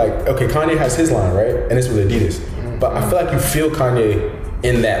opinion, like, okay, Kanye has his line, right? And it's with Adidas. But I feel like you feel Kanye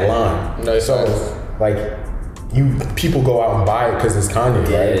in that line. No, so like people go out and buy it because it's Kanye,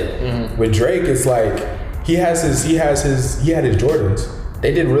 right? With Drake, it's like he had his Jordans.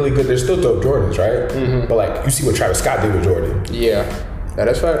 They did really good. They're still dope Jordans, right? But like you see what Travis Scott did with Jordan. Yeah.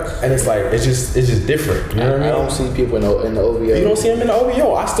 That's facts. And it's like it's just different. You know what I mean? I don't see people in the OVO. You don't see them in the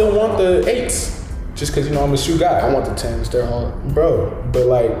OVO. I still want the 8s. Just because I'm a shoe guy. I want the 10s. They're hard, bro. But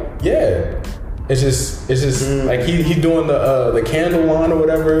like, yeah. It's just like he doing the candle line or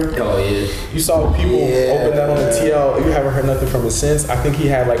whatever. Oh yeah. You saw people open that on the TL. You haven't heard nothing from him since. I think he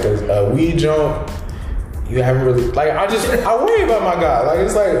had like a weed joint. You haven't really like. I worry about my guy. Like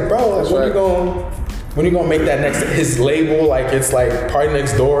it's like, bro, like when you going? when you gonna make that next his label like it's like Party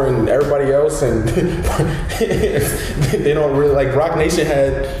Next Door and everybody else and they don't really like Rock Nation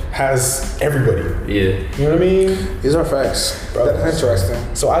has everybody. Yeah. You know what I mean? These are facts. Bro. That's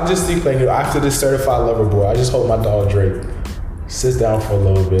interesting. So I just think like after this certified lover boy, I just hope my dog Drake sits down for a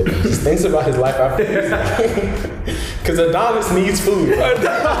little bit and just thinks about his life after this. Because Adonis needs food.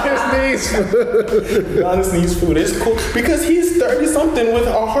 Adonis needs food. It's cool because he's 30 something with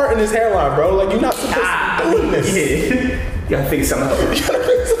a heart in his hairline, bro. Like you're not supposed to be doing this. Yeah. You gotta figure something out.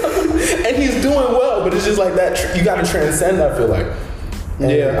 And he's doing well, but it's just like that. You gotta transcend. I feel like.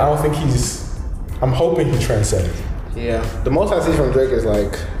 And Yeah. I don't think I'm hoping he transcends. Yeah. The most I see from Drake is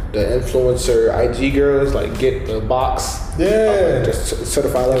like the influencer IG girls like get the box. Yeah. Just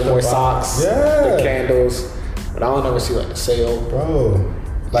certified like more socks. Yeah. The candles. But I don't ever see like the sale. Bro.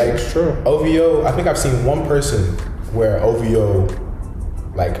 Like It's true. OVO, I think I've seen one person wear OVO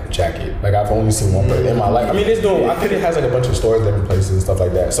like jacket. Like I've only seen one person in my life. I mean, it's doing. I think it has like a bunch of stores in different places and stuff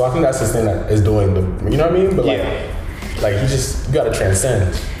like that. So I think that's the thing that is doing the. You know what I mean? But like you gotta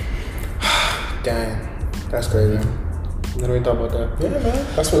transcend. Dang. That's crazy. You never even thought about that. Yeah, man.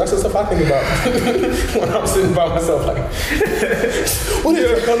 That's the stuff I think about when I'm sitting by myself. Like, what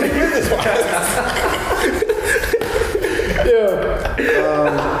is it gonna do this?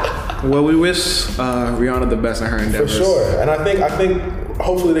 Yeah. Well, we wish Rihanna the best in her For endeavors. sure. And I think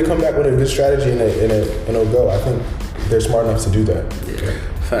hopefully they come back with a good strategy and it'll go. I think they're smart enough to do that.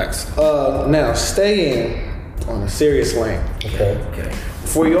 Facts. Now, staying on a serious lane. Okay.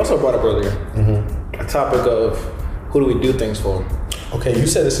 Before you also brought up earlier a topic of who do we do things for? Okay, you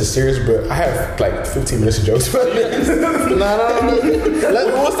said this is serious, but I have like 15 minutes of jokes. No.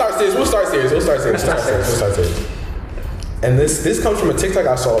 We'll start serious. And this comes from a TikTok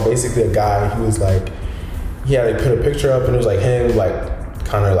I saw. Basically, a guy who was like, he had like put a picture up, and it was like him, like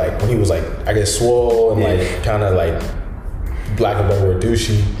kind of like when he was like, I guess swole and like kind of like black and better word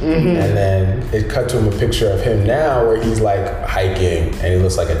douchey. And then it cut to him a picture of him now where he's like hiking and he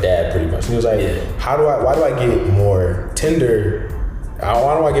looks like a dad pretty much. And he was like, why do I get more Tinder?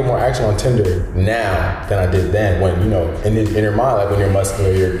 Why do I get more action on Tinder now than I did then? When, you know, in your mind, like when you're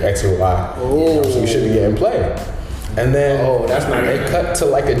muscular, you're X or Y. So you should be getting play. And then that's not it cut to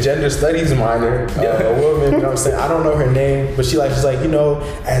like a gender studies minor, a woman, you know what I'm saying? I don't know her name, but she's like, you know,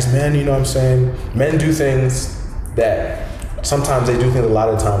 as men, you know what I'm saying? Men do things that sometimes they do things a lot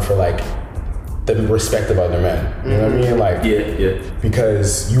of the time for like the respect of other men. You know what I mean? Like,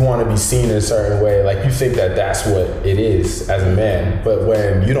 because you want to be seen in a certain way. Like you think that that's what it is as a man, but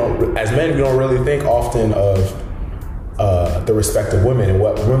when you don't, as men, we don't really think often of the respect of women and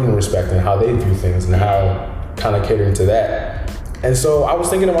what women respect and how they view things and how kind of catering to that. And so I was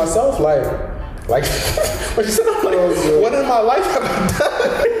thinking to myself, like when you said, I'm like, what in my life have I done?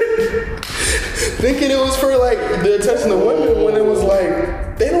 Thinking it was for like the attention of women when it was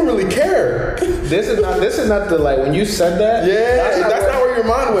like they don't really care. This is not the like when you said that. Yeah, that's not where your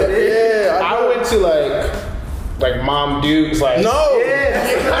mind went. Yeah, I went to like mom dudes like no.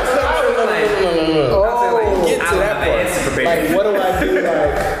 That's Get to that part. Like what do I do?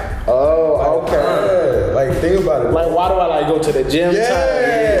 Like okay. Like think about it. Like why do I like go to the gym?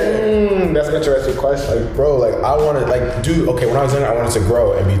 That's an interesting question. Like bro, like I wanted when I was younger I wanted to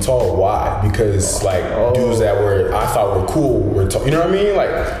grow and be tall. Why? Because like dudes that I thought were cool were tall. You know what I mean? Like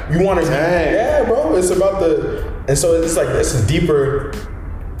you want to yeah, bro. It's about and so it's like it's a deeper.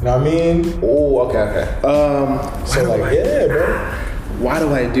 You know what I mean? Oh, okay. So like yeah, bro. Why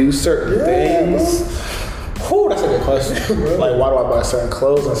do I do certain things? Whew, that's a good question. Like, why do I buy certain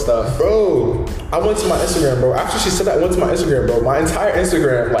clothes and stuff? Bro, I went to my Instagram, bro. After she said that, I went to my Instagram, bro. My entire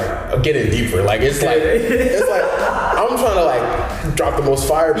Instagram, like, getting deeper. Like, it's like, I'm trying to, like, drop the most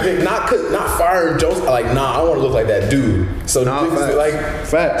fire pic. Not fire jokes. Like, I want to look like that dude. So,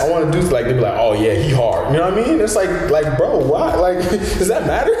 facts. I want to do, like, they be like, oh, yeah, he hard. You know what I mean? It's like, bro, why? Like, does that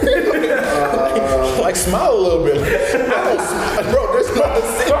matter? Like, smile a little bit. Bro, there's not the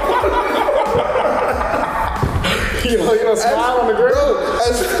same. You know, smile on the ground. Bro,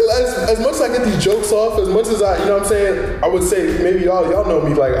 as much as I get these jokes off, as much as I, you know what I'm saying, I would say maybe y'all know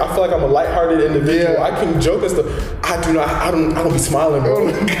me. Like I feel like I'm a lighthearted individual. I can joke and stuff. I don't be smiling, bro.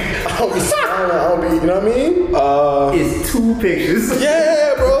 I don't be smiling. I don't be, you know what I mean? It's two pictures.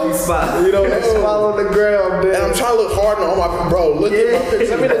 Yeah, bro. You know, smile on the ground. And I'm trying to look hard on my bro. Look at my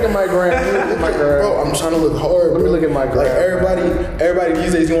picture. Let me look at my gram. Bro, I'm trying to look hard. Let me look at my gram. Like everybody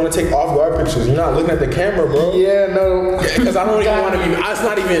these days, you want to take off guard pictures. You're not looking at the camera, bro. Yeah, no. Because I don't even want to be. I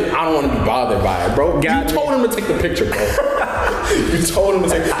don't want to be bothered by it, bro. You told him to take the picture, bro. You told him to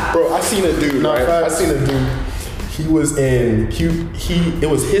take. Bro, I seen a dude. Right? I seen a dude. He was in it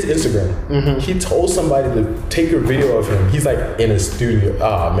was his Instagram. He told somebody to take a video of him. He's like in a studio.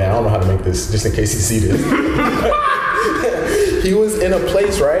 Oh man, I don't know how to make this just in case you see this. He was in a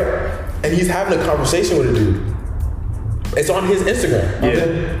place, right? And he's having a conversation with a dude. It's on his Instagram.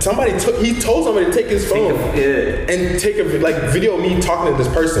 He told somebody to take his phone and take a video of me talking to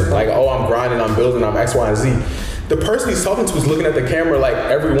this person. Like, oh, I'm grinding, I'm building, I'm X, Y, and Z. The person he's talking to is looking at the camera like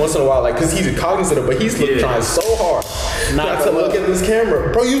every once in a while, like, cause he's cognizant of, but he's trying so hard not to look at this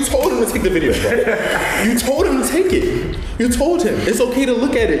camera. Bro, you told him to take the video, bro. You told him to take it. You told him it's okay to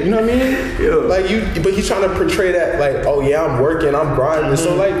look at it. You know what I mean? Yeah. But he's trying to portray that like, oh yeah, I'm working, I'm grinding.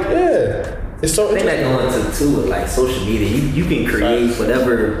 So like, yeah. It's so interesting. I think that going to too with like social media, you can create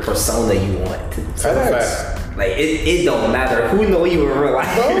whatever persona you want to. Like it don't matter who know you in real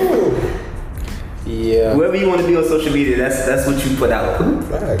life. No. Yeah. Whoever you want to be on social media, that's what you put out.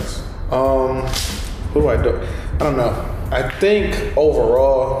 Facts. Who do I do? I don't know. I think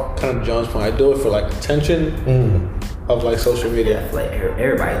overall, kind of John's point, I do it for like attention of like social media. Like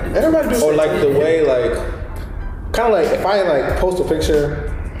everybody do. Or like the way like, kind of like if I like post a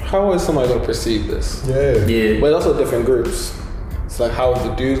picture, how is somebody gonna perceive this? Yeah. But also different groups. It's like how is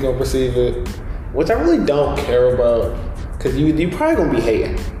the dudes gonna perceive it, which I really don't care about, cause you probably gonna be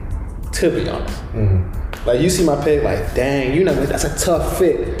hating. To be honest, like you see my pic, like dang, you know that's a tough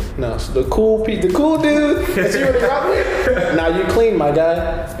fit. No, so the cool dude that you really rock with. Now you clean, my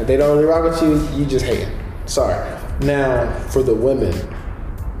guy. If they don't really rock with you, you just hating. Sorry. Now for the women,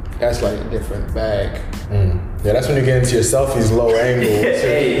 that's like a different bag. Yeah, that's when you get into your selfies, low angle.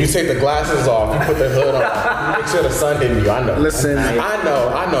 You take the glasses off, you put the hood on, you make sure the sun hitting you. I know. Listen, I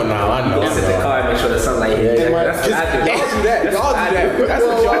know now. You sit in the car and make sure the sunlight hits you. Y'all do that. That's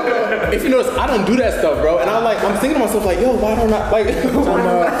what y'all do. If you notice, I don't do that stuff, bro. And I'm thinking to myself, like, yo, why don't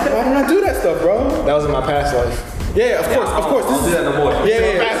I do that stuff, bro? that was in my past life. Yeah, of course. This is no more.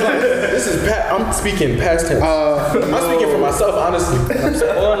 This is I'm speaking past tense. I'm speaking for myself, honestly.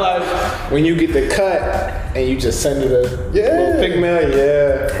 Or like when you get the cut and you just send it a little pic mail,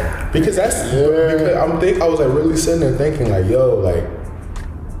 because that's because I was like really sitting there thinking like, yo, like,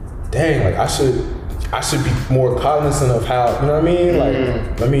 dang, like I should be more cognizant of how, you know what I mean?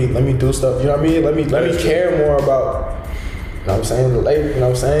 Like, let me do stuff, you know what I mean? Let me care more about. You know what I'm saying? You know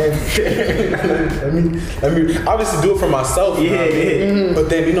what I'm saying? let me obviously do it for myself. You know what I mean? But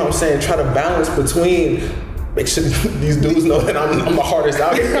then, you know what I'm saying? Try to balance between, make sure these dudes know that I'm the hardest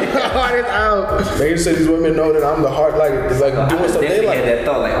out here. Making sure these women know that I'm the hard, like, it's like doing something they like. That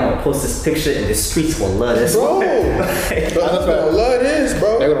thought, like, I'm gonna post this picture and the streets will love this. Bro, they're gonna love this,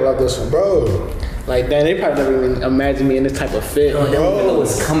 bro. They're gonna love this one, bro. Like, damn, they probably never even imagine me in this type of fit. They don't know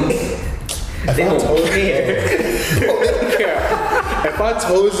what's coming. They don't care. If I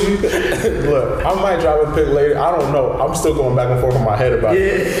told you, look, I might drop a pic later. I don't know. I'm still going back and forth in my head about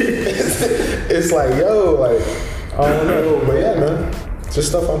it. It's like, yo, like, I don't know. But yeah, man, it's just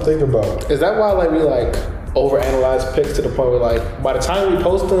stuff I'm thinking about. Is that why like we like overanalyze pics to the point where like by the time we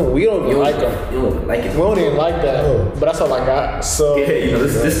post them, we don't even like them. You don't like it. We don't even like that. But that's all I got. So yeah, you know,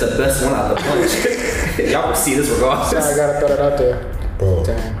 this is the best one out the bunch. Y'all can see this regardless. I gotta throw that out there. Bro.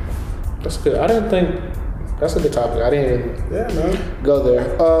 Damn. That's good. I didn't think that's a good topic. I didn't even go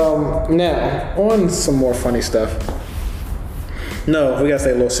there. Now, on some more funny stuff. No, we gotta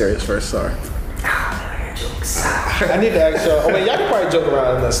stay a little serious first, sorry. I need to ask y'all, y'all can probably joke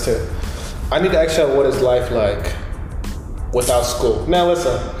around on this too. I need to ask y'all what is life like without school. Now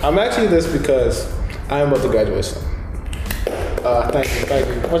listen, I'm asking you this because I'm about to graduate soon. Thank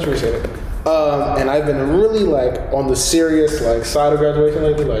you. Much appreciated. And I've been really like on the serious like side of graduation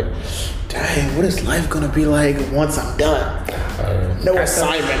lately, like, dang, what is life gonna be like once I'm done? No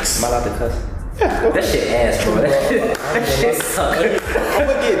assignments. Am I allowed to cuss? Yeah, that shit ass, bro. That shit sucks. I'm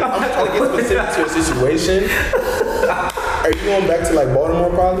trying to get specific to a situation. Are you going back to like Baltimore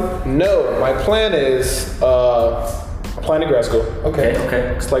probably? No, my plan is applying to grad school. Okay.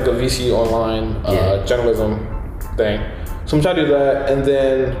 It's like a VC online journalism thing. So I'm trying to do that, and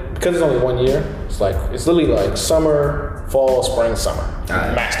then because it's only 1 year, it's literally like summer, fall, spring, summer.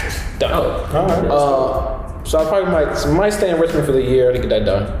 Masters done. So I probably might stay in Richmond for the year to get that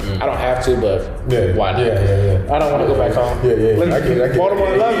done. I don't have to, but why not? Yeah. I don't want to go back home. Yeah. I get it. Baltimore,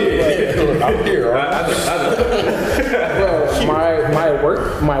 I love you. But I'm here.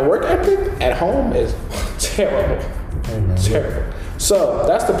 bro, my work ethic at home is terrible. Terrible. So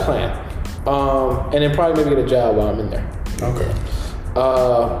that's the plan. And then probably maybe get a job while I'm in there. Okay.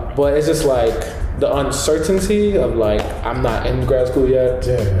 But it's just like the uncertainty of like I'm not in grad school yet.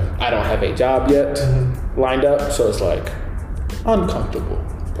 Yeah. I don't have a job yet lined up, so it's like uncomfortable,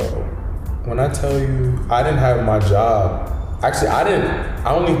 bro. when I tell you, I didn't have my job. Actually,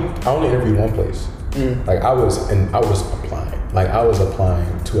 I only interviewed one place. Like I was applying. Like I was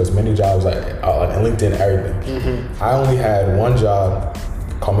applying to as many jobs like on LinkedIn, everything. I only had one job.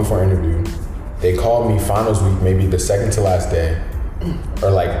 Called me for an interview. They called me finals week, maybe the second to last day, or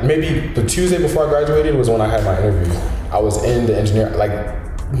like maybe the Tuesday before I graduated was when I had my interview. I was in the engineer, like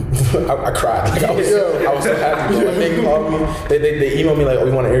I cried. Like, I was so happy. When they called me, they emailed me like, "Oh,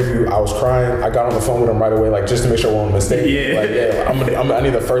 we want to interview." I was crying. I got on the phone with them right away, like just to make sure I wasn't mistaken. Like, I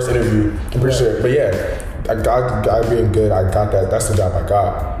need the first interview. I'm pretty sure. But yeah, I being good, I got that. That's the job I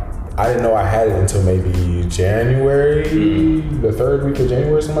got. I didn't know I had it until maybe January, the third week of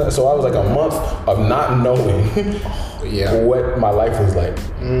January, or something like that. So I was like a month of not knowing what my life was like.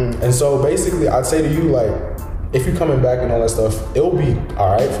 And so basically, I'd say to you, like, if you're coming back and all that stuff, it'll be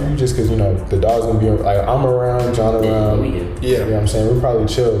all right for you just because, you know, the dog's gonna be, like, I'm around, John around. You know what I'm saying? We're probably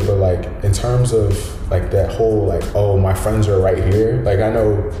chill, but like, in terms of like that whole, like, oh, my friends are right here. Like, I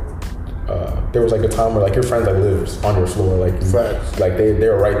know, there was like a time where like your friends like lives on your floor, like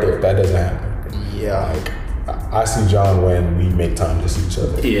they're right there. That doesn't happen. Yeah. Like I see John when we make time to see each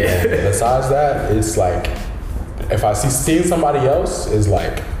other. Yeah. And besides that, it's like if I seeing somebody else is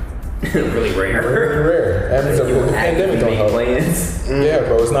like really rare. Really rare. And the pandemic don't help. Yeah,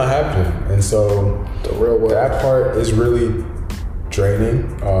 bro, it's not happening. And so the real world. That part is really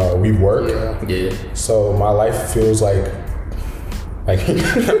draining. We work. Yeah. So my life feels like I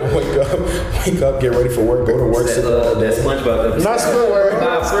wake up, get ready for work, go to work. That SpongeBob episode. Not Squidward.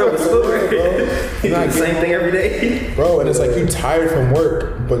 Nah, for real, Squidward. You do the same thing every day. Bro, and it's like you're tired from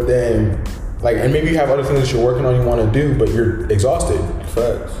work, but then, like, and maybe you have other things that you're working on you want to do, but you're exhausted.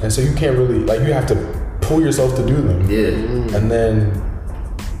 Facts. And so you can't really, like, you have to pull yourself to do them. Yeah. And then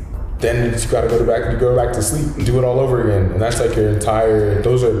you gotta go back to sleep, do it all over again, and that's like your entire.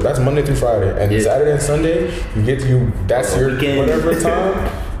 That's Monday through Friday, and Saturday and Sunday that's your weekend. Whatever time,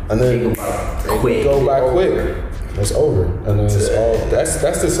 and then go back quick. It's over, and then it's all.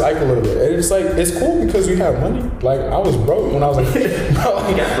 That's the cycle of it. And it's like it's cool because we have money. Like I was broke when I was like, bro,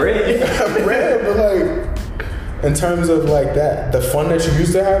 You got bread. but like in terms of like that, the fun that you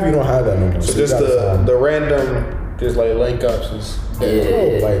used to have, you don't have that no more. So just the random, just like link ups is. Bro,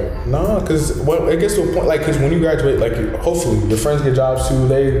 like because it gets to a point, like, because when you graduate, like, hopefully your friends get jobs too.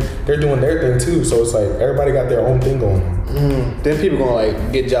 They're doing their thing too. So it's like everybody got their own thing going on. Then people gonna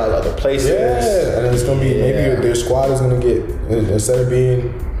like get jobs other places. Yeah, and it's gonna be maybe their squad is gonna get, instead of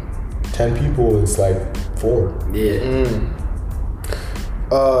being 10 people, it's like 4. Yeah.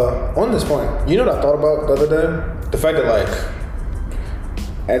 On this point, you know what I thought about the other day? The fact that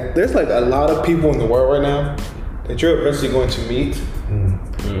like there's like a lot of people in the world right now that you're eventually going to meet,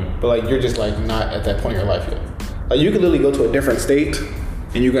 but like you're just like not at that point in your life yet. Like you could literally go to a different state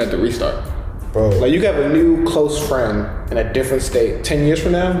and you're gonna have to restart. Bro, Like you could have a new close friend in a different state 10 years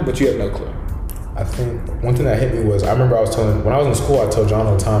from now, but you have no clue. I think one thing that hit me was, I remember I was telling, when I was in school, I told John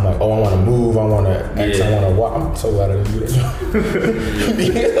all the time, like, oh, I want to move, I want to X, I want to Y. I'm so glad I didn't do that.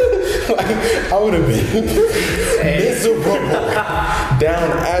 Like, I would have been miserable,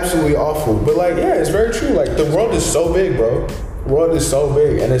 down, absolutely awful. But like, yeah, it's very true. Like, the world is so big, bro. The world is so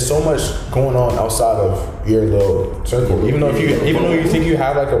big, and there's so much going on outside of your little circle. Even though you think you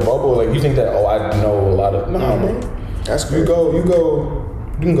have like a bubble, like you think that, oh, I know a lot of, no, bro. That's You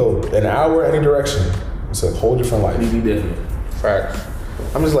can go an hour any direction. It's a whole different life. Be different. facts.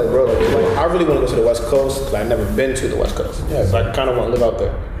 I'm just like, bro, like I really want to go to the West Coast because I've never been to the West Coast. Yeah, so I kind of want to live out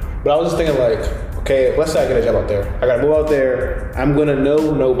there. But I was just thinking like, okay, let's say I get a job out there. I gotta move out there. I'm gonna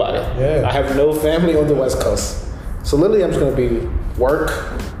know nobody. Yeah. I have no family on the West Coast. So literally, I'm just gonna be work,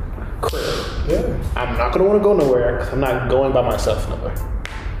 crib. Yeah. I'm not gonna want to go nowhere because I'm not going by myself nowhere.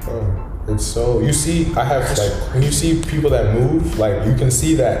 Bro, it's so, you see, I have like, when you see people that move, like you can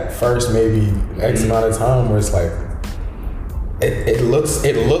see that first maybe X amount of time where it's like, it looks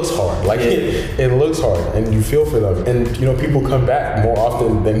hard. Like it looks hard, and you feel for them. And you know, people come back more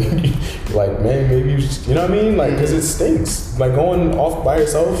often than like, man, maybe you know what I mean? Like, because it stinks. Like going off by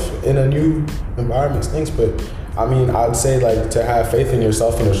yourself in a new environment stinks. But I mean, I'd say like to have faith in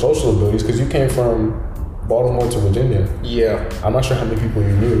yourself and your social abilities, because you came from Baltimore to Virginia. Yeah. I'm not sure how many people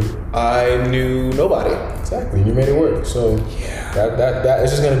you knew. I knew nobody. Exactly. You made it work. So that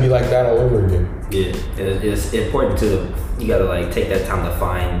it's just gonna be like that all over again. Yeah, it's important to, you gotta like take that time to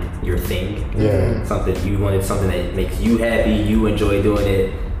find your thing. Yeah. Something you wanted, something that makes you happy, you enjoy doing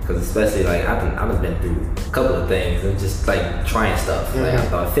it. Because especially like I've been through a couple of things and just like trying stuff. Like I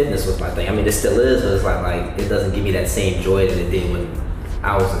thought fitness was my thing. I mean, it still is, but it's like it doesn't give me that same joy that it did when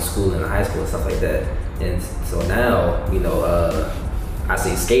I was in school and high school and stuff like that. And so now, you know, I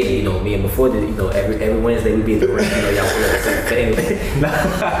say skating, you know, me and before, you know, every Wednesday we be in the ring, you know, y'all play the same thing.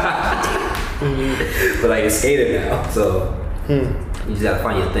 But like it's skating now, so you just gotta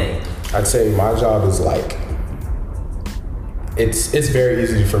find your thing. I'd say my job is like, it's very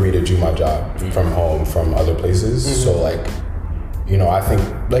easy for me to do my job from home, from other places. So like, you know, I think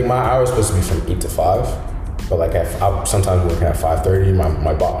like my hours supposed to be from 8 to 5, but like I'm sometimes working at 5:30.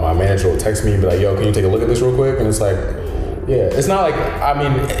 My manager will text me and be like, "Yo, can you take a look at this real quick?" And it's like, yeah, it's not like, I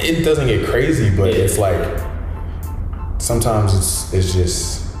mean, it doesn't get crazy, but it's like sometimes it's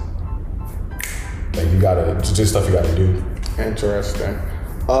just like just stuff you gotta do. Interesting.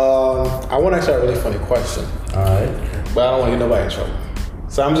 I want to ask you a really funny question. All right, but I don't want to get nobody in trouble.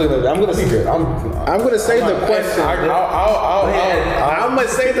 So I'm gonna be good. I'm gonna say the question. I'm gonna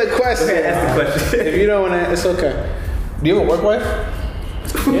say the question. Okay, ask the question. If you don't want to, it's okay. Do you have a work wife?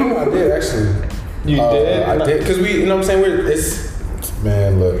 Yeah, I did actually. You did? I did, because you know what I'm saying?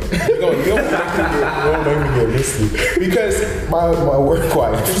 Man, look, you don't make me get misty. Because my work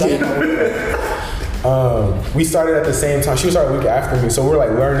wife, we started at the same time. She started a week after me, so we're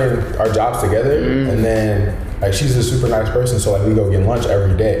like learning our jobs together. And then like she's a super nice person, so like we go get lunch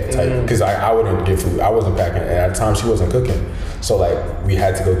every day. Because I wouldn't get food. I wasn't packing, and at the time she wasn't cooking. So like we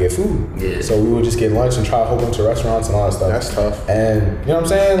had to go get food. Yeah. So we would just get lunch and try a whole bunch of restaurants and all that stuff. That's tough. And you know what I'm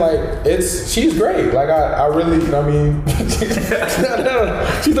saying? Like she's great. Like I really, you know what I mean? No.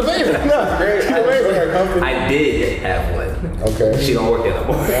 She's the favorite. No, Great. she's the favorite. I did have one. Okay. She don't work there no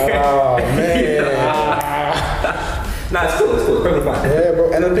more. Oh man. Nah, it's cool. It's cool. It's perfectly fine. Yeah,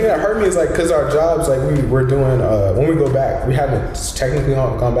 bro. And the thing that hurt me is like, cause our jobs, like we're doing, when we go back, we haven't technically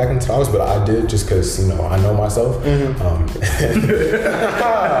gone back into office, but I did just cause, you know, I know myself. I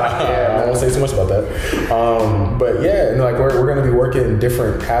won't say too much about that. But yeah, like we're gonna be working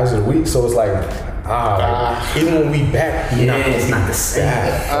different halves of the week, so it's like, even when we back, it's not the same.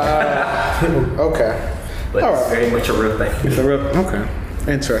 Okay. But All it's right. very much a real thing. It's a real, okay.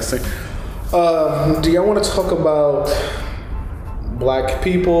 Interesting. Do y'all want to talk about black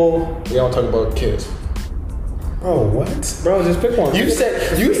people? Do y'all want to talk about kids? Bro, what? Bro, just pick one. You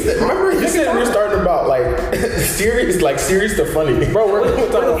said, remember you said we're starting about like serious to funny. Bro, we're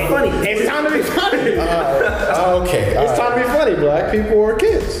talking about funny. It's time to be funny. Okay. It's time to be funny. Black people or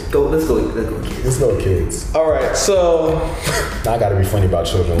kids? Let's go kids. Let's go, kids. All right. So, I gotta be funny about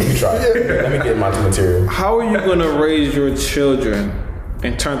children. Let me try. Let me get my material. how are you gonna raise your children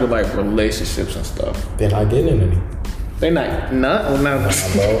in terms of like relationships and stuff? They're not getting any. They not.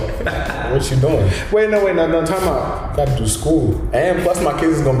 Bro, what you doing? Wait, no. Time out. Gotta do school, and plus my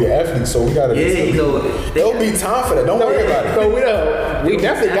kids is gonna be athletes, so we gotta. do Yeah, something. you know. There'll be time for that. Don't worry about it. So we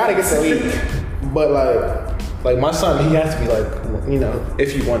definitely gotta get to league. But like my son, he has to be like, you know,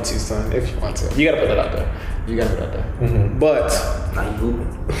 if you want to, son, if you want to, you gotta put that out there. You gotta put that out there. But Now you hooping.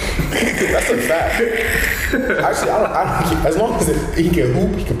 That's a fact. Actually, I don't. As long as he can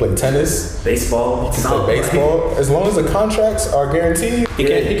hoop, he can play tennis, Baseball. he can play baseball. As long as the contracts are guaranteed, he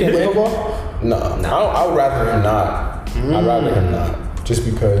can't play football. No. I would rather him not. I'd rather him not. Just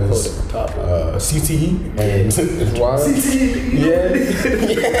because CTE and Why?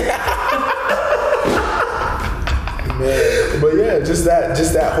 But yeah, just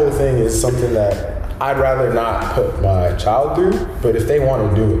that whole thing is something that I'd rather not put my child through. But if they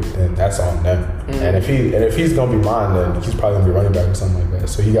want to do it, then that's on them. And if he's gonna be mine, then he's probably gonna be running back or something like that.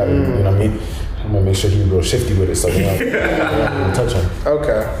 So he got to, you know what I mean? I'm gonna make sure he's real shifty with it, so you don't touch him.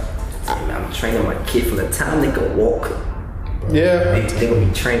 Okay. I'm training my kid from the time they can walk. Yeah. They gonna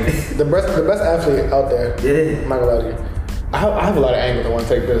be training. The best athlete out there. Yeah. I'm not gonna lie to you. I have a lot of angles I want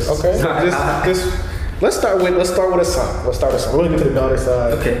to take this. Okay. So just let's start with a son. Let's start with a son. We're gonna get to the daughter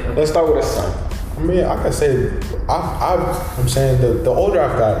side. Okay. Let's start with a son. I mean, I can say, I'm saying the older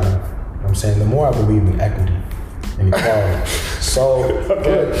I've gotten, I'm saying the more I believe in equity and equality. So,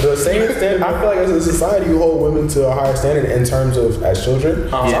 the same extent, I feel like as a society, you hold women to a higher standard in terms of as children.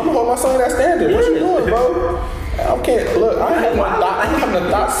 So I'm gonna hold my son to that standard. What you doing, bro? I can't look. I ain't having a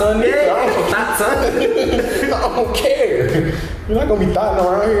thought son. Yeah, I don't, not son. I don't care. You're not gonna be thotting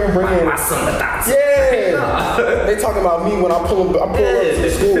around here and bringing. My son the thoughts. Yeah, they talking about me when I pull up to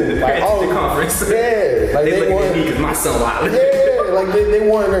school. Like, the conference. Yeah, like They they look want. at me because my son wild. Yeah, like they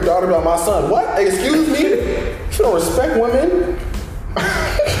wanted their daughter about my son. What? Excuse me? You don't respect women?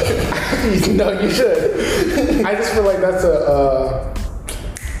 No, you should. I just feel like that's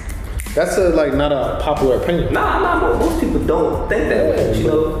a like not a popular opinion. Nah, most people don't think that way. You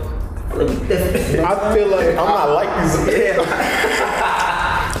know, I feel like I'm not like these.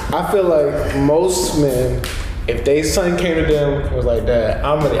 I feel like most men, if they son came to them and was like, "Dad,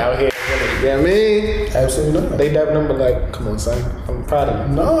 I'm really out here Yeah, me. Absolutely not. They dab number like, come on, son. I'm proud of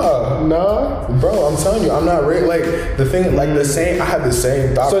you. No, bro. I'm telling you, I'm not ready. Like the thing, like the same. I have the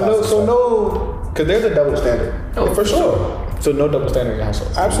same thought. So no, because there's a double standard. Oh, for sure. So no double standard in your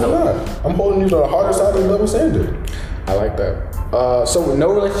household. Absolutely not. I'm holding you to the harder side of the double standard. I like that. So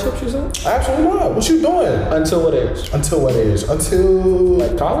no relationships, you said? Absolutely not. What you doing? Until what age? Until what age? Until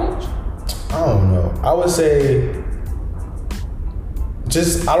Like college? I don't know. I would say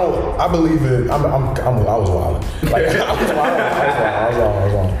just I believe in I was wild. Like I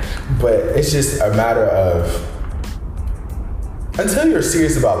was wild. But it's just a matter of until you're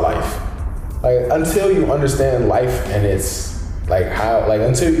serious about life. Like until you understand life and it's like how like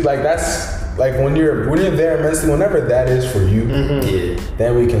until like that's like when you're there mentally, whenever that is for you,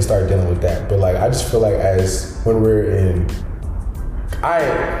 then we can start dealing with that. But like I just feel like as when we're in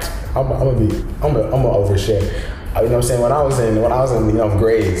I'm gonna overshare. You know what I'm saying? When I was in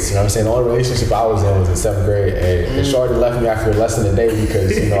grades, you know what I'm saying? The only relationship I was in was in 7th grade, and Shorty left me after less than a day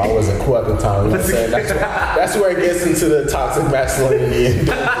because you know I wasn't cool at the time. You know what I'm saying? That's where it gets into the toxic masculinity.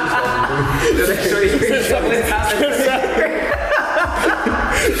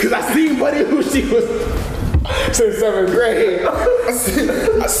 Because I seen Buddy who she was since 7th grade.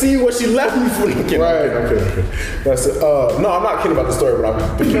 I seen what she left me for. Okay. That's it. No, I'm not kidding about the story, but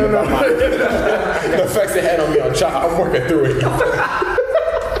I'm thinking about the effects it had on me on child. I'm working through it.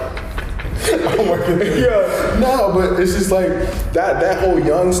 I'm working through it. Yeah. No, but it's just like that whole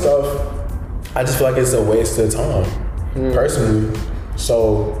young stuff. I just feel like it's a waste of time, personally.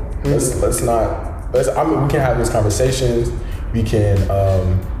 So let's not. I mean, we can have these conversations. We can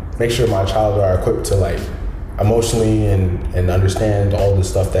make sure my child are equipped to like emotionally and understand all the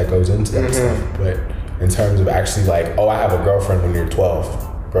stuff that goes into that stuff. But in terms of actually like, oh, I have a girlfriend when you're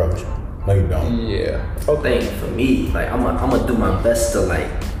 12, bro. No, you don't. Yeah. I think for me, like I'm gonna do my best to like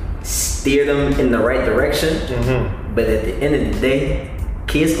steer them in the right direction. But at the end of the day,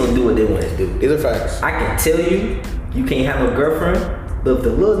 kids gonna do what they want to do. These are facts. I can tell you, you can't have a girlfriend. But if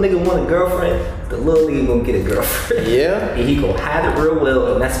the little nigga want a girlfriend, the little nigga gonna get a girlfriend. Yeah. And he gonna hide it real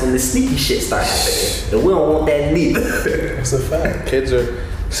well, and that's when the sneaky shit start happening. And we don't want that neither. That's a fact. Kids are.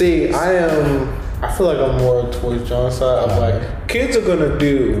 See, I feel like I'm more towards John's side. I'm like, kids are gonna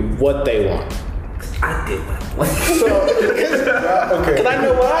do what they want. I did what I wanted. So, okay. Cause I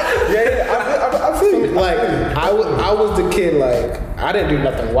know what? I feel you. Like, I was the kid, like, I didn't do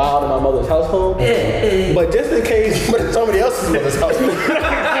nothing wild in my mother's household. But just in case, but in somebody else's mother's household.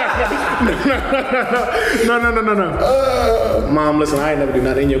 No. Mom, listen, I ain't never do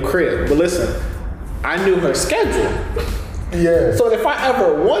nothing in your crib. But listen, I knew her schedule. Yeah. So if I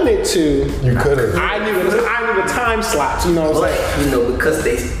ever wanted to, you could have. I knew the time slots. You know what I'm saying? You know, because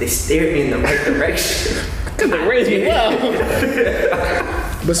they steered me in the right direction. Because they raised me well.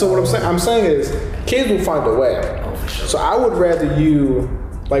 But so what I'm saying is, kids will find a way. Oh, for sure. So I would rather you,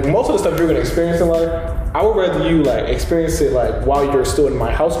 like most of the stuff you're gonna experience in life, I would rather you like experience it like while you're still in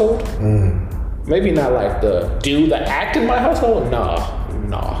my household. Maybe not like the act in my household. Nah.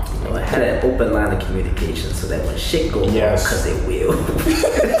 I had an open line of communication so that when shit goes wrong, because it will.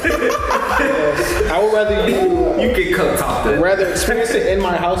 I would rather you can come talk to me. Rather experience it in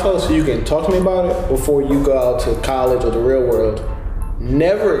my household so you can talk to me about it before you go out to college or the real world.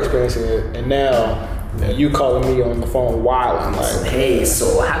 Never experiencing it, and now you calling me on the phone wilding like, hey,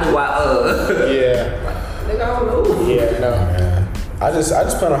 so how do I yeah. Nigga, I don't know. Yeah, no. Man. I just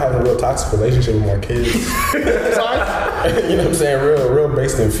plan on having a real toxic relationship with more kids. You know what I'm saying? Real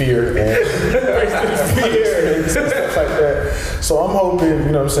based in fear and stuff like that. So I'm hoping,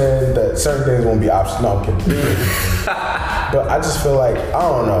 you know what I'm saying, that certain things won't be options. No, I'm kidding. But I just feel like, I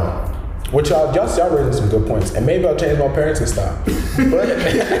don't know. What y'all raising some good points, and maybe I'll change my parenting style. But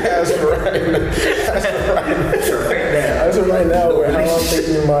as of right now, where how I'm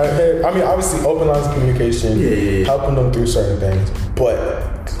thinking in my head, I mean, obviously, open lines of communication, helping them through certain things. But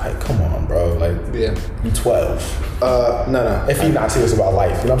like, come on, bro, like, you 12. No. If he's not serious about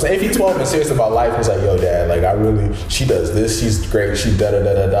life, you know what I'm saying? If he's 12 and serious about life, he's like, yo, dad, like, she does this, she's great, she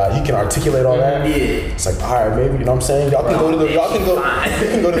da-da-da-da-da. He can articulate all that. Yeah. It's like, all right, maybe, you know what I'm saying? Y'all can go to the movies. Y'all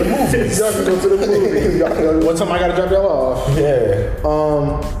can go to the movies. One time I gotta drop y'all off. Yeah.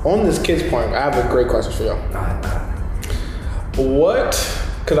 On this kids point, I have a great question for y'all. What?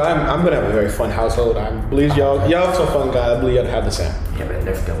 Because I'm gonna have a very fun household. I believe y'all have some fun guys. I believe y'all have the same. Yeah, but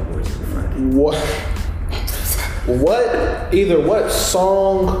never come words in front. What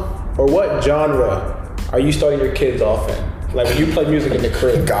song or what genre are you starting your kids off in? Like when you play music in the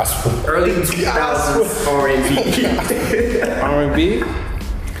crib. Gospel. Early 2000s R&B. R&B?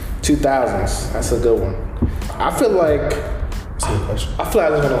 2000s. That's a good one. I feel like a good question. I feel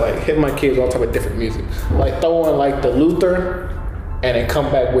like I just want to like hit my kids with all type of different music, like throw on like the Luther, and then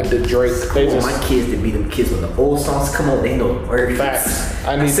come back with the Drake. They I want just my kids to be them kids when the old songs come on, they know the words. Facts.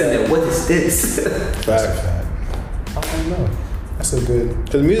 I need said that. that. What is this? facts. I don't know. That's a good.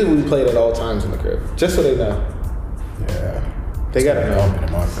 Because music we played at all times in the crib, just so they know. Yeah. They gotta know. Bumping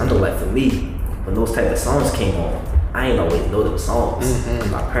them I know, like for me, when those type of songs came on, I ain't always know them songs.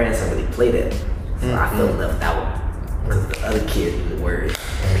 Mm-hmm. My parents didn't really play that, so I felt left out because the other kids knew the words.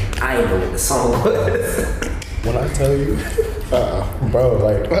 I didn't know what the song was. When I tell you, bro,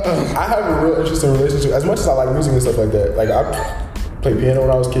 like I have a real interesting relationship. As much as I like music and stuff like that, like I played piano when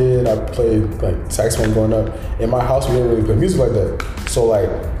I was a kid. I played like saxophone growing up. In my house, we didn't really play music like that. So like,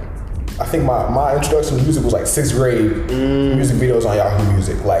 I think my introduction to music was like 6th grade. Music videos on Yahoo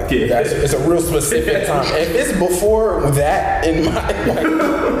Music. Like it's a real specific time. If it's before that in my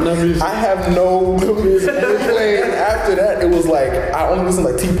like, I have no music. And after that, it was like I only listened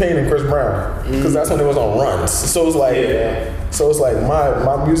to like T-Pain and Chris Brown because that's when it was on runs. So it's like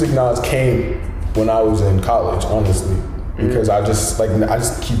my music knowledge came when I was in college, honestly, because I just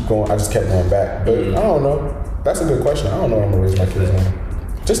kept going back. But I don't know. That's a good question. I don't know what I'm gonna raise my kids on.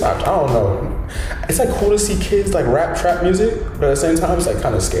 I don't know. It's like cool to see kids like rap trap music, but at the same time, it's like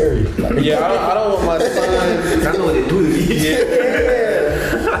kind of scary. Like, Yeah, I don't want my son. I know what they do to me.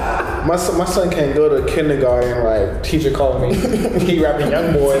 Yeah. My son can't go to kindergarten. Like teacher called me, he rapping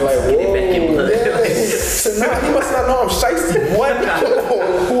young boy. Like whoa. yeah. So now he must not know I'm shiesty. What?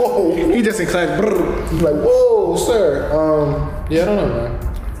 Whoa. He just in class. He's like whoa, sir. Yeah, I don't know,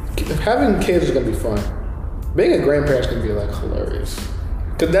 man. Having kids is gonna be fun. Being a grandparent's gonna be like hilarious.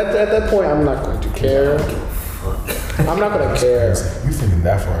 Cause at that point, I'm not going to care. I'm not gonna care. You thinking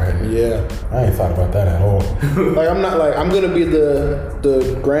that far ahead? Yeah. I ain't thought about that at all. Like I'm not like I'm gonna be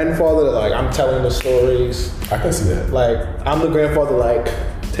the grandfather that like I'm telling the stories. I can see that. Like I'm the grandfather like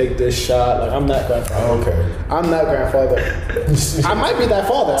take this shot. Like I'm that grandfather. Oh, okay. I'm that grandfather. I might be that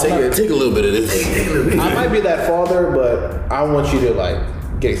father. Take a little bit of this. I might be that father, but I want you to like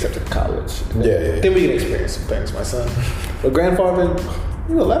get accepted to college. Yeah. Then we can experience some things, my son. But grandfather,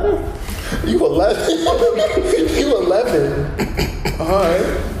 you 11? You 11? You 11? All right.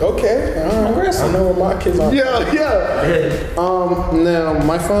 Okay. All right. Aggressive. I know what my kids are. Yeah. Now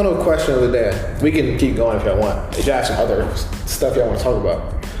my final question of the day. We can keep going if y'all want. If y'all have some other stuff y'all want to talk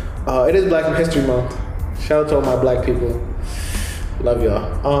about. It is Black History Month. Shout out to all my black people. Love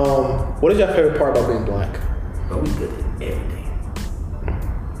y'all. What is your favorite part about being black? But we good at everything.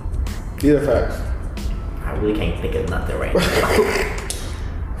 These are facts. I really can't think of nothing right now.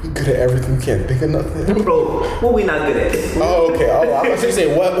 We good at everything. We can't think of nothing. Bro, what we not good at? Oh, okay. Oh, I was going to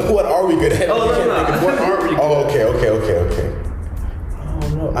say, what are we good at? Oh, We can't no. think of what aren't we good at? Oh, okay. I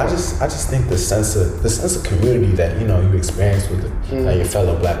don't know. I just think the sense of community that, you know, you experience with like, your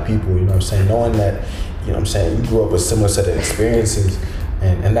fellow black people, you know what I'm saying? Knowing that, you know what I'm saying, you grew up with a similar set of experiences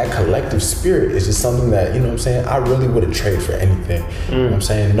and that collective spirit is just something that, you know what I'm saying, I really wouldn't trade for anything. You know what I'm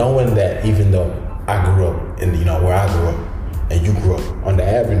saying? Knowing that even though I grew up in, you know, where I grew up and you grew up on the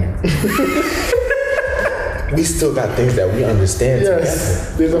avenue, we still got things that we understand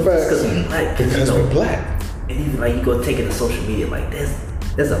Yes, together. these are Because facts. we black. Because you know, we're black. And even like you go take it to social media, like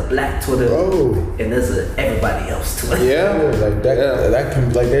there's a black Twitter Bro. and there's a everybody else Twitter. Yeah. Like that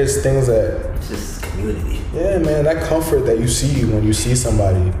can, like, there's things that, It's just community. yeah, man, that comfort that you see when you see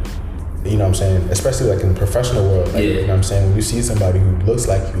somebody, you know what I'm saying, especially like in the professional world, like, you know what I'm saying, when you see somebody who looks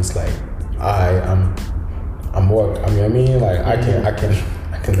like you, it's like, I'm more, I mean, like, I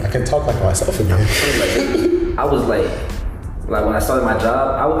can talk like myself again. I was like when I started my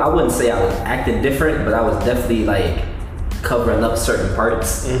job, I wouldn't say I was acting different, but I was definitely like covering up certain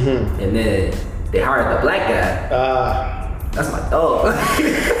parts. And then they hired the black guy. That's my dog.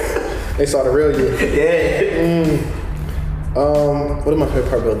 They saw the real you. Yeah. What is my favorite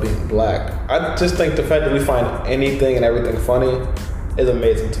part about being black? I just think the fact that we find anything and everything funny is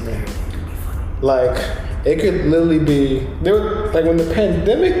amazing to me. Like, it could literally be, like when the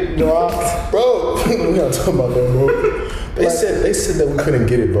pandemic dropped, Bro, we not talking about that, bro. They said that we couldn't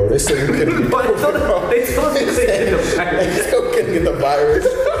get it, bro. They said we couldn't get But they told me they did the They still couldn't get the virus.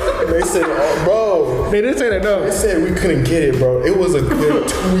 They said, oh, bro. they didn't say that, no. They said we couldn't get it, bro. It was a good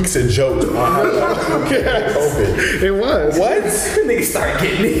 2 weeks of jokes on how to get COVID. It was. What? Niggas start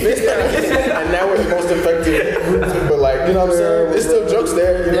getting it. And now we're the most effective group, but like, you know what I'm saying? There's still jokes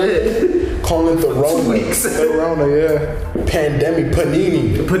there, you know what I mean? Calling it the 2 Rona. weeks. The Rona, yeah. Pandemic,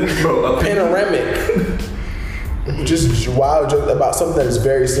 panini, Bro, panoramic. Just wild jokes about something that is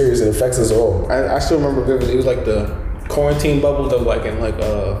very serious and affects us all. I still remember vividly. It was like the quarantine bubbles that was like in like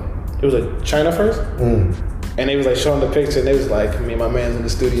it was like China first, And they was like showing the picture, and they was like, me and my man's in the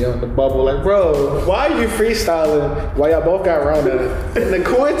studio in the bubble, like, bro, why are you freestyling while y'all both got around in the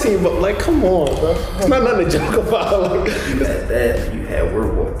quarantine? But like, come on, bro, it's not nothing to joke about. Like, You had that. You had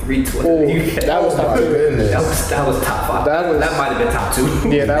World War III Twitter. that was top 2. That was top 5. That might have been top 2.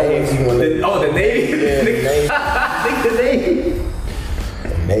 Yeah, that was. The Navy. Yeah, Navy. I think the Navy.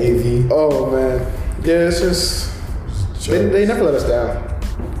 Navy. Oh man, yeah, it's just they never let us down.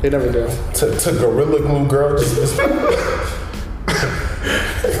 They never do. To Gorilla Glue girl. Just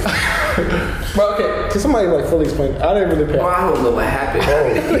But okay, can somebody like fully explain? I didn't really pay. Well, I don't know what happened.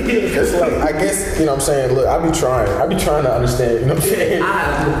 it's like, I guess, you know what I'm saying? Look, I be trying to understand, you know what I'm saying? I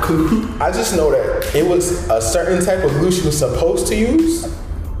have no clue. I just know that it was a certain type of glue she was supposed to use.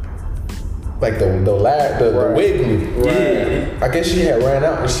 Like the wig glue. Yeah. I guess she had ran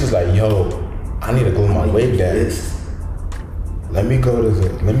out and she's like, yo, I need to glue my wig down. Let me go.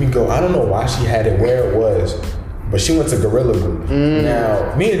 I don't know why she had it where it was, but she went to Gorilla Glue.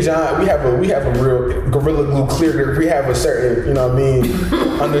 Now, me and John, we have a real Gorilla Glue clear. We have a certain, you know what I mean,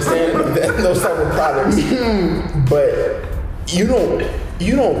 understanding of those type of products. But you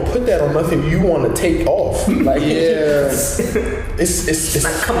don't put that on nothing you want to take off. Like, it's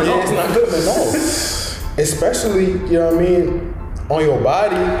not coming off. It's not coming off. Especially, you know what I mean, on your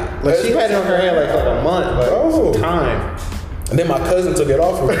body. Like she had it on her hair like a month, like some time. And then my cousin took it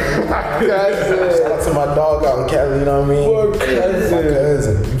off of me. Shout out to my dog out in Cali, you know what I mean? My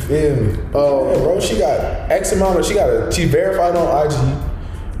cousin, you feel me? Oh, yeah, bro, she got X amount of, she verified on IG,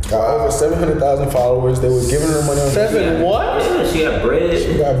 got over 700,000 followers. They were giving her money on Seven what? Yeah, she got bread.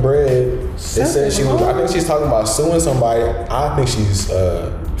 She got bread. They said I think she's talking about suing somebody. I think she's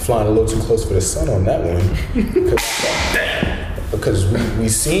flying a little too close for the sun on that one. Because we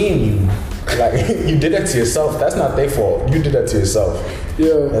seen you. Like, you did that to yourself. That's not their fault. You did that to yourself.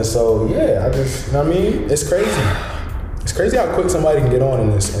 Yeah. And so, yeah, I just, you know what I mean? It's crazy. It's crazy how quick somebody can get on in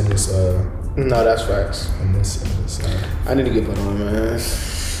this. No, that's facts. I need to get put on, man.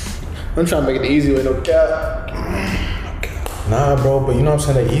 I'm trying to make it the easy way, no cap. Nah, bro, but you know what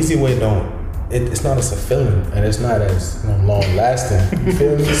I'm saying? The easy way it's not as fulfilling and it's not as long lasting. You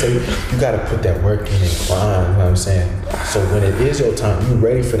feel me? So you gotta put that work in and grind, you know what I'm saying? So when it is your time, you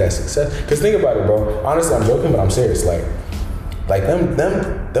ready for that success. Cause think about it, bro. Honestly, I'm joking, but I'm serious. Like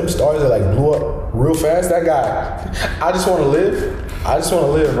them stars that like blew up real fast. That guy, I just wanna live,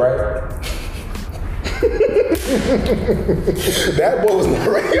 right? That boy was not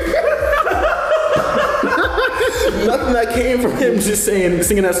ready. Nothing that came from him just singing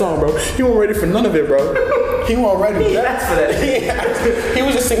that song, bro. He wasn't ready for none of it, bro. He wasn't ready. He asked for that. He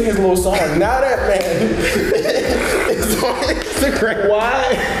was just singing his little song. Now that man is on Instagram.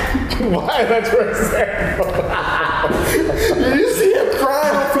 Why? That's what I'm saying. Did you see him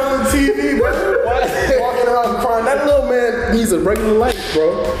crying in front of the TV, bro? Why? Walking around crying. That little man needs a regular life,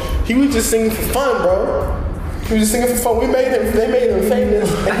 bro. He was just singing for fun, bro. He was just singing for fun. They made him famous,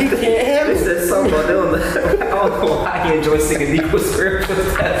 and he can't handle it. They said something about I don't know why he enjoys singing Nico Square for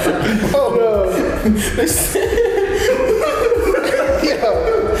that. Oh no! They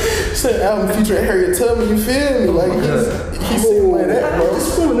said album featuring Harriet Tubman. You feel me? Like he's singing like that, bro.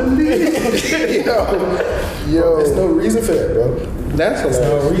 Yo, there's no reason for that, bro. There's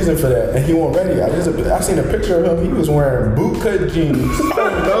no reason for that, and he wasn't ready. I seen a picture of him. He was wearing bootcut jeans.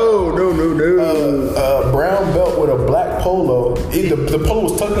 No. Brown belt with a black polo. The polo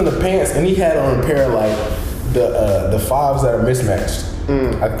was tucked in the pants, and he had on a pair of like the fives that are mismatched.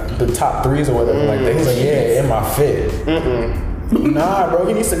 The top threes or whatever like that. He's like, yeah, in my fit. Nah, bro,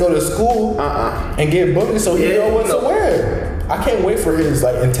 he needs to go to school and get booked so he know what to wear. I can't wait for his,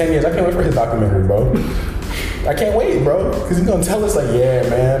 like, in 10 years, I can't wait for his documentary, bro. I can't wait, bro, because he's gonna tell us, like, yeah,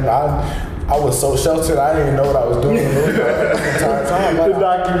 man, I was so sheltered, I didn't even know what I was doing the entire time. Like, The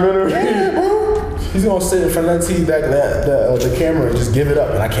documentary. yeah, bro. He's gonna sit in front of the camera and just give it up,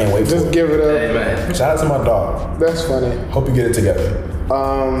 and I can't wait for Just it. give it up. Hey, man. Shout out to my dog. That's funny. Hope you get it together.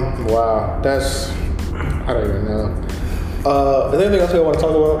 Wow. That's, I don't even know. Is there anything else I want to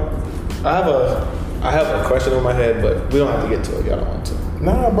talk about? I have a question in my head, but we don't have to get to it. Y'all don't want to.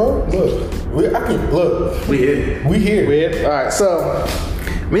 Nah, bro. Look, We here. We here. Weird. All right. So,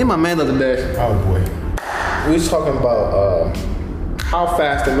 me and my man the other day, Oh boy. we was talking about how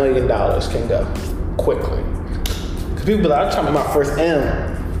fast $1 million can go quickly. Because people be like, I'm trying to make my first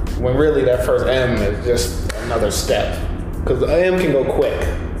M, when really that first M is just another step. Because the M can go quick.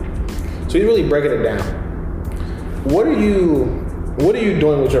 So he's really breaking it down. What are you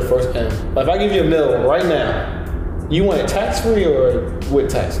doing with your first M? Like, if I give you $1 million right now, you want it tax free or with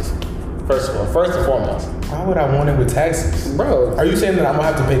taxes? First and foremost. Why would I want it with taxes? Bro. Are you saying that I'm gonna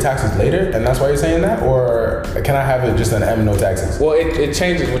have to pay taxes later, and that's why you're saying that, or can I have it just an M, no taxes? Well, it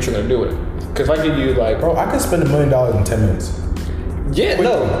changes what you're gonna do with it. Cause if I give you like, Bro, I could spend $1 million in 10 minutes. yeah,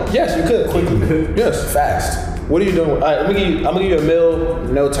 no, yes, you could. Quickly. Yes. Fast. What are you doing? All right, I'm gonna give you $1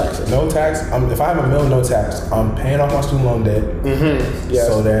 million, no taxes. No tax. If I have $1 million, no tax, I'm paying off my student loan debt. Mm-hmm. Yes.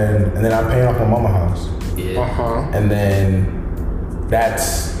 So then I'm paying off my mama house. Yeah. And then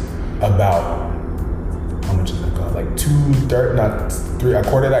that's about, how much is that going? Like 2/3, not 3, a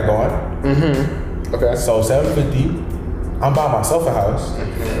quarter of that gone. Mm-hmm. Okay. So $750. I'm buying myself a house.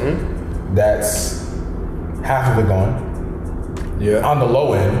 Mm-hmm. That's half of it gone. Yeah. On the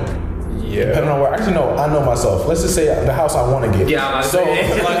low end. Yeah. Depending on where, actually no, I know myself. Let's just say the house I want to get. Yeah, I'm so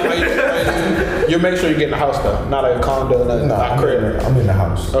You make sure you get in the house though, not like a condo, nothing. no, Not crib. I'm in the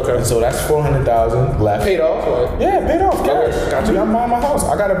house. Okay. And so that's $400,000 left. Paid off. Like, Yeah, paid off. Okay, Cash. got you. I'm buying my house.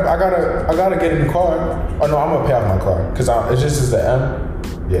 I gotta get a new car. Oh no, I'm gonna pay off my car because it's just as the M.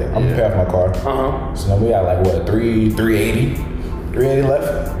 Yeah, I'm gonna pay off my car. uh-huh. So then we got like what 380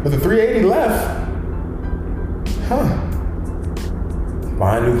 left. With the 380 left,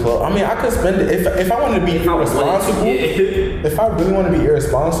 buying new clothes. I mean, I could spend it if I wanted to be irresponsible. Yeah. If I really want to be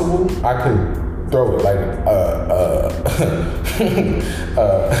irresponsible, I could throw it like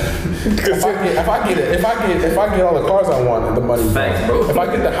if I get all the cars I want and the money, Thanks, bro. if I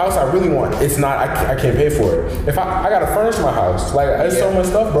get the house I really want, it's not I can't pay for it. If I gotta furnish my house, like there's so much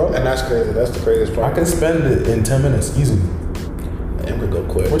stuff, bro. And that's crazy. That's the craziest part. I can spend it in 10 minutes easily. I'm gonna go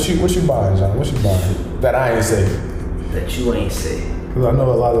quick. What you buying, John? What you buying that I ain't say? That you ain't say. Because I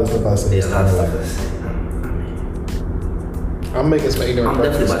know a lot of the stuff I say. There's a lot of kinda stuff like, to say. I'm making some ignorant I'm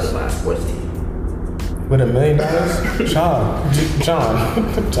definitely about purchases. to buy a sports team. with $1 million? John,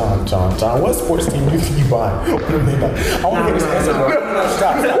 what sports team do you think you buying with $1 million? I want to hear this answer, bro.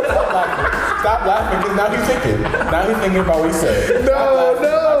 Stop laughing, because now he's thinking. Now he's thinking about what he said. No.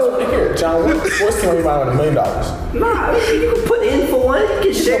 Here, John, what sports team are you buying with $1 million? Nah, you can put in for one. You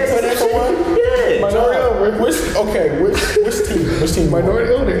can share put in for one? Yeah. Which team?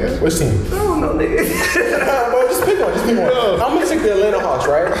 Minority owner, yeah. Which team? I don't know, nigga. Bro, just pick one. I'm gonna take the Atlanta Hawks,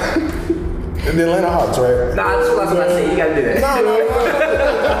 right? The Atlanta Hawks, right? Nah, that's what I say. You gotta do that. No.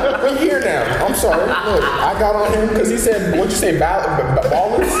 We're here now. I'm sorry. Look, I got on him because he said, what'd you say,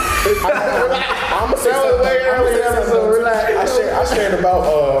 ballers? I'm gonna say something. way earlier, so relax. I shared about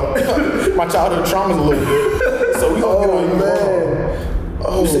my childhood traumas a little bit. So we gonna get on you, man.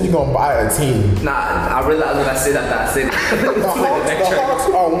 You said you're gonna buy a team. Nah, I realized what I said after I said it. The Hawks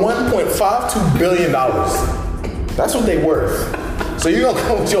are $1.52 billion. That's what they worth. So you're gonna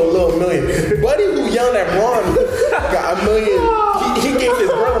come with your little million. Buddy who yelled at Braun got $1 million. He gave his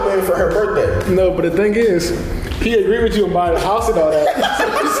girl $1 million for her birthday. No, but the thing is, he agreed with you and buying a house and all that.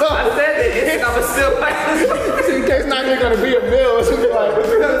 So, I said it. I was still like, in case not even gonna be a bill, it's gonna be like,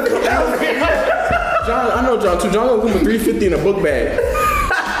 John, I know John too. John gonna come with $350 in a book bag.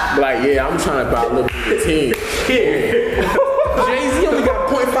 Like, yeah, I'm trying to buy a little bit of the team. Here. Jay-Z only got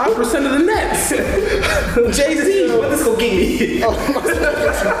 0.5% of the Nets. Jay-Z. what this gonna get me? oh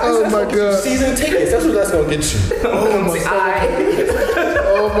my god. Season tickets. That's what that's gonna get you.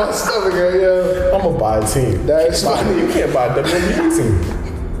 Oh my stomach, yeah. I'm gonna buy a team. That's You can't buy a WNBA team.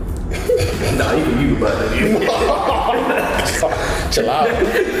 Nah, you can buy that. Chill out.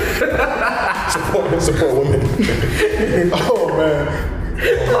 Support women. Oh man. You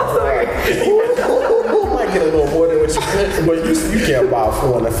might get a little more than what you think, but you can't buy a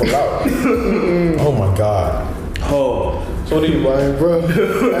full and full out. Oh my god. Oh. So what are you buying, bro?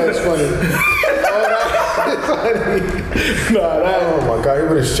 That's funny. That's funny. Oh my god, he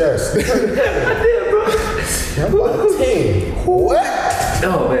with his chest. I'm buying a team. What? Oh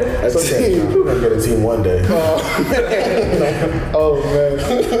man. That's okay. We're gonna get a team one day. Oh man.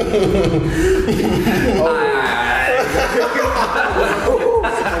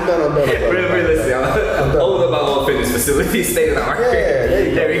 I'm done. Really, listen, I'm old about all fitness facilities, state of the art. Yeah,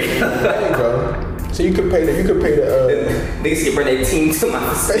 there you go. There you go. So you could pay the Niggas can bring their team to my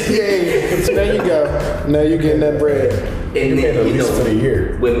facility. Yeah. So there you go. Now you getting that bread. And pay then, the you lease for the know,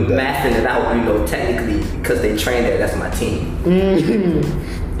 year. with mathing it out, technically, because they train there, that's my team.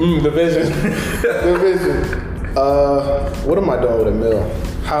 The vision. The vision. What am I doing with $1 million?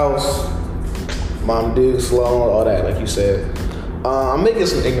 House, mom digs loan, all that, like you said. I'm making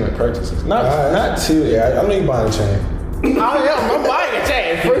some ignorant purchases. Not too. Yeah, I'm not buying a chain. I'm buying a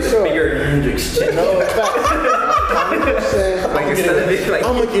chain for sure. Bigger Hendrix check. No, in fact, I'm just saying, Like instead of it, like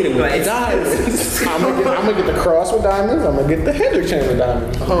I'm gonna get it with like, diamonds. I'm gonna get the cross with diamonds. I'm gonna get the Hendrix chain with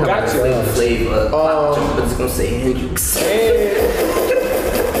diamonds. Oh, Got you. Flavor, pop jump, but it's gonna say Hendrix.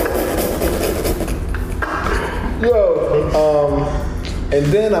 Yo, and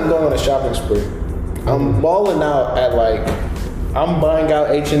then I'm going on a shopping spree. I'm balling out at like, I'm buying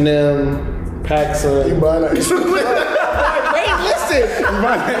out H&M, PacSun. You buying that? Wait, listen. You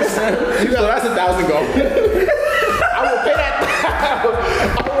buying that? So that's $1,000 go. I will pay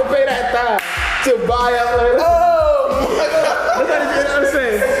that $1,000 to buy out later. Oh my God. You know what I'm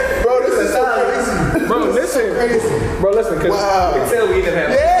saying? Bro, this is so crazy. Bro, listen. Bro, listen. Wow. Tell we didn't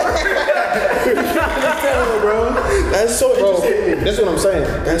have. Bro, that's so interesting. That's what I'm saying.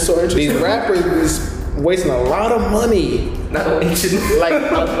 That's so interesting. These rappers is wasting a lot of money. Not on H&M. Like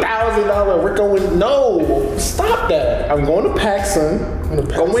 $1,000. We're going, no, stop that. I'm going to PacSun.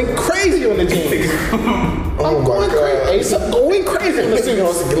 Going crazy on the jeans. I'm going crazy. I'm going crazy on the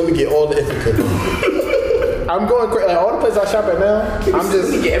suits. Let me get all the Ithaca. I'm going crazy. Like, all the places I shop at now, I'm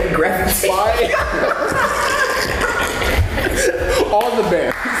just get every graphic. buying all the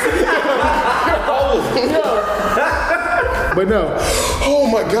bands. But no, Oh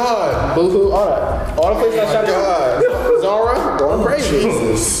my God. Boohoo, all that. All the places I shop God. at, Zara, going crazy.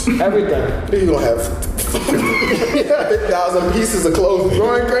 Jesus. Everything. You're gonna have 1,000 pieces of clothing.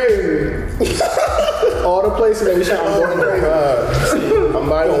 Going crazy. All the places that we shop, I'm going crazy. God. I'm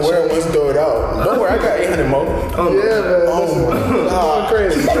buying Don't wear it once throw it out. Don't worry, I got 800 more. Yeah, man. Oh my God. I'm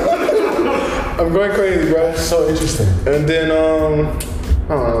going crazy. I'm going crazy, bro. So interesting. And then, I don't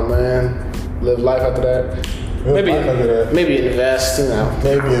know, man. Live life after that. Maybe, life after that. maybe invest, you know.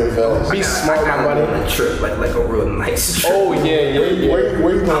 Maybe invest. Be smart with my money. On a trip, like a real nice trip. Oh yeah.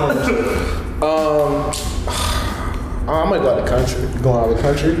 Where you going? I might go out of the country. You going out of the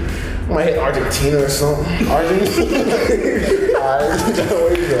country? I might hit Argentina or something. Argentina? Alright,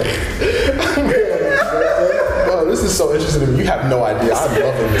 where you going? Bro, this is so interesting to me. You have no idea. I'm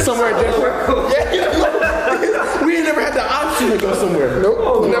loving this. Somewhere different. We ain't never had the option to go somewhere. Nope.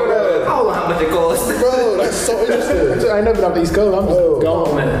 Oh, Never had it. I don't know how much it costs. Bro, that's so interesting. I ain't never been off the East Coast. I'm just Oh,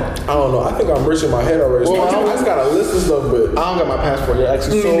 going. man. I don't know. I think I'm rich in my head already. So Well, I just got a list of stuff, but I don't got my passport yet.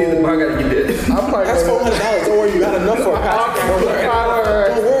 Actually, Me neither, but I gotta get it. I'm probably that's gonna- $400. Don't worry, you got enough for a passport.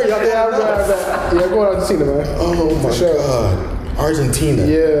 Don't worry, y'all Yeah, got I'm enough. right. Yeah, I'm going to Argentina, man. Oh my sure. God. Argentina.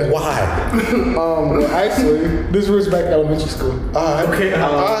 Yeah. Why? Well, actually, this was back in elementary school. Alright.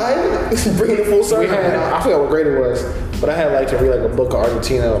 Alright. Bringing it full We circle. had, I forgot what grade it was, but I had like to read like a book of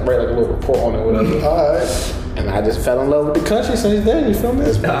Argentina, write like a little report on it, whatever. Alright. And I just fell in love with the country since then. You feel me?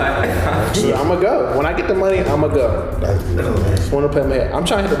 So I'm gonna go. When I get the money, I'm gonna go. That's beautiful, man. Just want to pay my head. I'm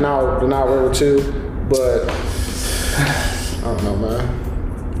trying to hit the Nile River too, but I don't know, man.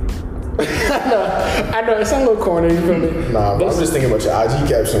 I know it sounds a little corny. You feel me? Nah, but I'm just thinking about your IG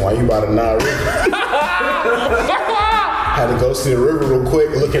caption while you by the Nile River. Had to go see the river real quick,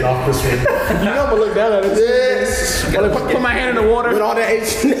 looking off this one. You know I'm gonna look down at it. Yes. Well, put my hand in the water. With all the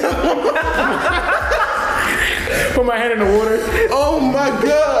H&M. Put my hand in the water. Oh my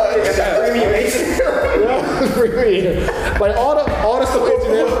God. Like all the stuff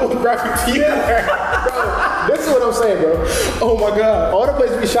H&M graphic tee. Bro, this is what I'm saying, bro. Oh my God. All the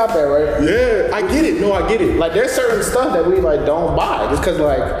places we shop at, right? Yeah, I get it. No, I get it. Like there's certain stuff that we like don't buy just because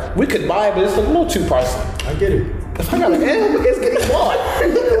like we could buy it, but it's a little too pricey. I get it. If I got an M, it's getting bought.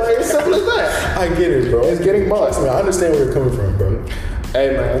 Like it's simple as that. I get it, bro. It's getting bought. Trust me, I understand where you're coming from, bro.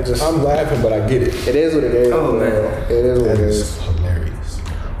 Hey man, I'm laughing, but I get it. it is what it is. Oh, man. It is what That it is is. hilarious.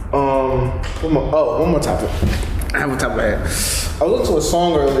 One more topic. I have a topic I had. I was listening to a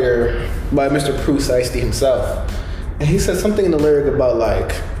song earlier by Mr. Bruce Ice-T himself, and he said something in the lyric about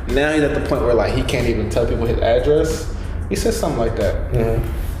like now he's at the point where like he can't even tell people his address. He said something like that.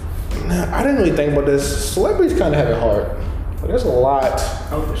 Now, I didn't really think about this. Celebrities kind of have it hard, but there's a lot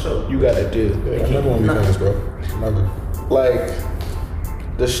Oh, for sure. you gotta do. Yeah, I never want to be famous, bro. Never. Like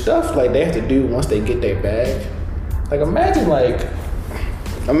the stuff like they have to do once they get their bag. Like imagine like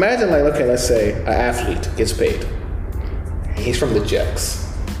okay, let's say an athlete gets paid. He's from the Jets.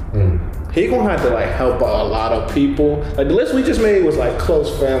 He gonna have to like help out a lot of people. Like the list we just made was like close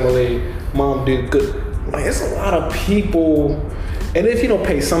family, mom did good. Like it's a lot of people. And if you don't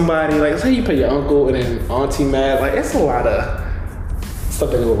pay somebody, like say you pay your uncle and then auntie mad, like it's a lot of stuff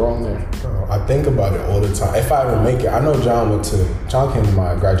that go wrong there. Bro, I think about it all the time. If I ever make it, I know John came to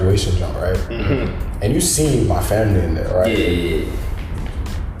my graduation jump, right? And you seen my family in there, right? Yeah.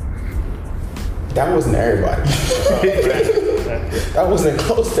 That wasn't everybody. That wasn't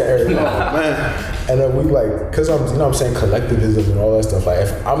close to everybody. Man. And then we like, cause I'm, you know what I'm saying, collectivism and all that stuff. Like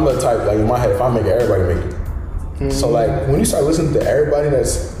if I'm the type, like in my head, if I make it, everybody make it. So like when you start listening to everybody I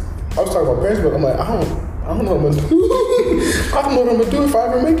was talking about parents, but I'm like, I don't know what I'm gonna do. I don't know what I'm gonna do if I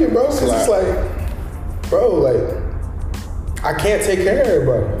ever make it, bro. Cause it's like, bro, like, I can't take care of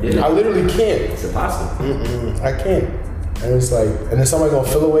everybody. Yeah. I literally can't. It's impossible. I can't. And it's like, and then somebody gonna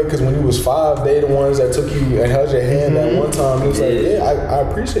feel away because when you was 5, they the ones that took you and held your hand that one time. It's like, yeah, I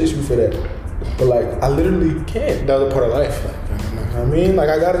appreciate you for that. But like, I literally can't. The other part of life. Like, I mean, like,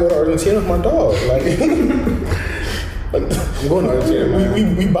 I gotta go to Argentina with my dog. Like, I'm going to Argentina, man.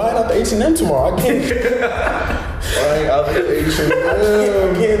 we buying out the H&M tomorrow. I can't. Right, I'll be H&M.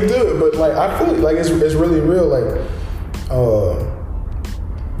 I can't do it. But like, I feel like it's really real. Like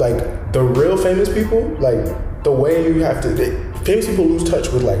the real famous people, like the way you have to. Famous people lose touch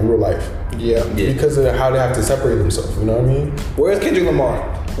with like real life. Yeah. Because of how they have to separate themselves. You know what I mean? Where is Kendrick Lamar?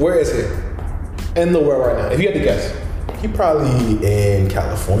 Where is he? In the world right now, if you had to guess. He probably in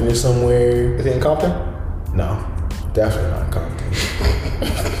California somewhere. Is he in Compton? No, definitely not in Compton.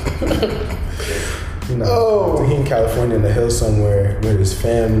 No, he in California in the hills somewhere with his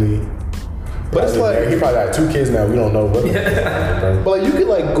family. But it's like he probably got 2 kids now. We don't know what. But like you could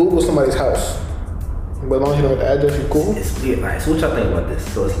like Google somebody's house, but as long as you know the address, you're cool. It's weird. Like, so what y'all think about this?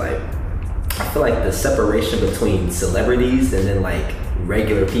 So it's like, I feel like the separation between celebrities and then like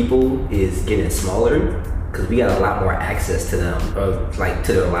regular people is getting smaller because we got a lot more access to them, or like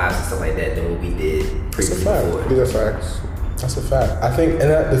to their lives and stuff like that than what we did previously before. These are facts. That's a fact. I think, and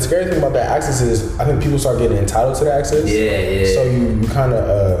the scary thing about that access is, I think people start getting entitled to the access. Yeah. So you kind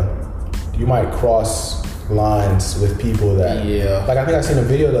of, you might cross lines with people that, like I think I seen a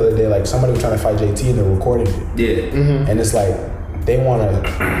video the other day, like somebody was trying to fight JT and they're recording it. Yeah. And it's like, they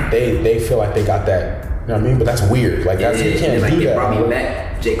feel like they got that, you know what I mean? But that's weird. Like, that's, you can't like, do that. Brought me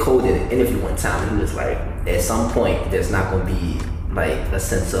back. J. Cole did an interview one time and he was like, at some point, there's not going to be like a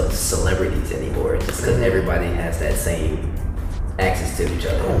sense of celebrities anymore just because everybody has that same access to each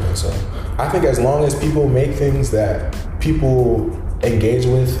I don't other. think so. I think as long as people make things that people engage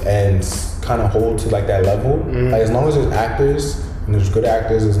with and kind of hold to like that level, like as long as there's actors and there's good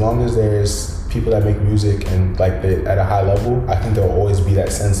actors, as long as there's people that make music and like they at a high level, I think there'll always be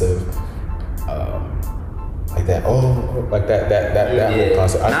that sense of like that whole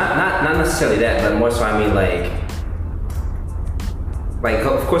concept. Not necessarily that, but more so I mean like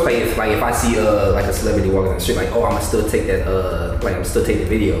of course like if I see like a celebrity walking down the street, like, oh, I'm gonna still take that like I'm still take the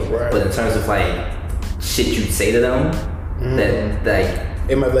video. Right. But in terms of like shit you say to them, that like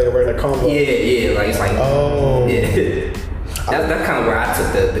It might be like a regular combo. yeah, like it's like that's kind of where I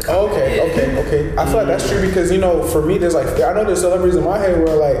took the Okay. I feel like that's true because, you know, for me, there's like, I know there's celebrities in my head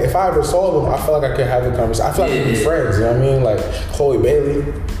where like, if I ever saw them, I feel like I could have a conversation. I feel like we could be friends, you know what I mean? Like Chloe Bailey.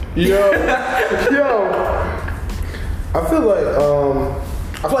 Yo, I feel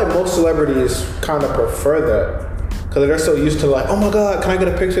like most celebrities kind of prefer that because they're so used to like, oh my God, can I get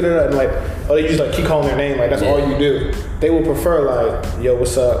a picture of that? And like, or they just like keep calling their name, like that's all you do. They will prefer like, yo,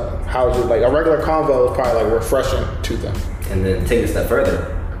 what's up? How's it? Like a regular convo is probably like refreshing to them. And then take it a step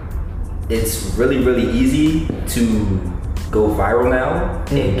further, it's really, really easy to go viral now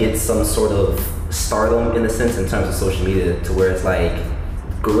and get some sort of stardom in a sense in terms of social media to where it's like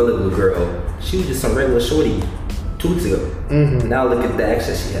Gorilla Glue Girl, she was just some regular shorty 2 weeks ago. Now look at the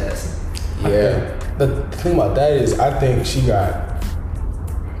access she has. Yeah. The thing about that is, I think she got,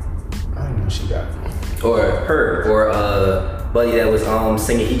 I don't know what she got. Or her, or buddy that was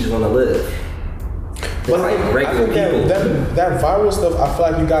singing He Just Wanna Live. It's But like I regular think people. that viral stuff, I feel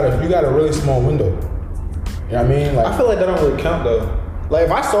like you got a really small window. You know what I mean? Like, I feel like that don't really count though. Like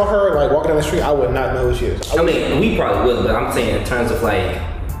if I saw her like walking down the street, I would not know who she is. I mean, we probably would, but I'm saying in terms of like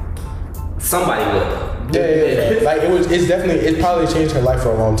somebody would. yeah. Like it probably changed her life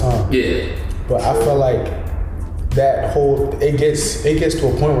for a long time. Yeah. But I feel like that whole it gets to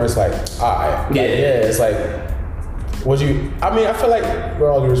a point where it's like, alright, it's like, I feel like, with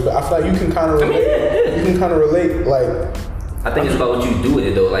all due respect, I feel like you can kind of relate. You can kind of relate, like. I think it's about what you do with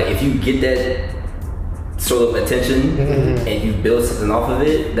it though. Like if you get that sort of attention and you build something off of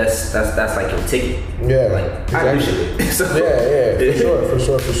it, that's like your ticket. Yeah. Like Exactly. I appreciate it. So, For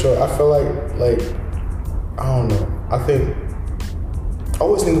sure. I feel like I don't know. I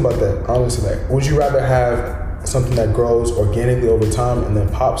always think about that, honestly. Like, would you rather have something that grows organically over time and then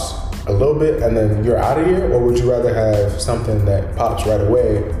pops a little bit and then you're out of here, or would you rather have something that pops right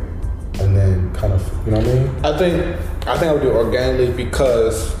away and then kind of, you know what I mean? I think I would do it organically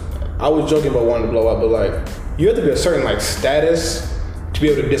because I was joking about wanting to blow up, but like you have to be a certain like status to be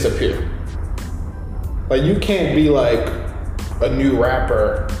able to disappear. Like you can't be like a new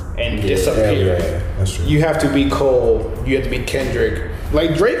rapper and disappear. Yeah, that's true. You have to be Cole. You have to be Kendrick.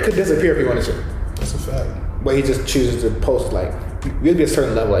 Like Drake could disappear if he wanted to, That's a fact. but he just chooses to post. Like you have to be a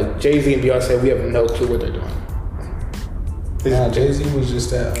certain level. Like Jay-Z and Beyonce, we have no clue what they're doing. Nah, Jay-Z was just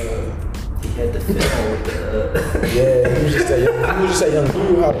that. had the film with the. Yeah, he was just at Young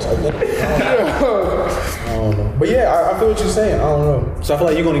Guru House. I think. I don't know. But yeah, I feel what you're saying. I don't know. So I feel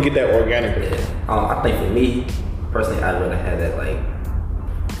like you're gonna get that organically. Yeah. I think for me, personally, I'd rather have that like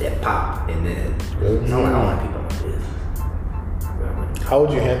that pop and then. Really? I don't want people like this. How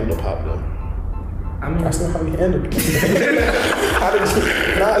would you handle the pop though? I mean, That's not how we handled it. How did you?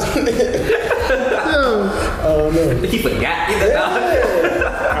 I don't know. he forgot.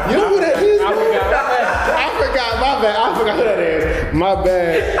 You know who that is? I forgot who that is. My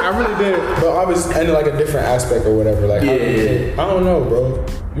bad. I really did. But obviously, and like a different aspect or whatever. Like, how do you- I don't know, bro.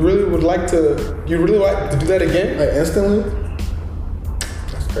 You really would like to? You really like to do that again? Like instantly?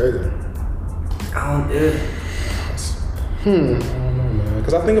 That's crazy. I don't. Yeah. I don't know, man.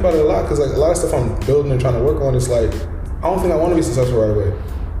 Because I think about it a lot. Because like a lot of stuff I'm building and trying to work on, it's like I don't think I want to be successful right away.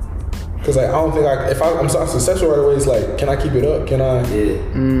 Because like I don't think if I'm successful right away, it's like, can I keep it up? Can I?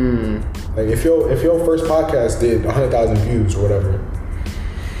 Yeah. Like if your first podcast did 100,000 views or whatever,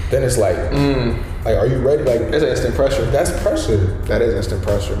 then it's like, are you ready? Like It's instant pressure. that's pressure. That is instant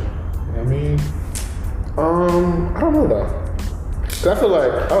pressure. You know what I mean, I don't know though. 'Cause I feel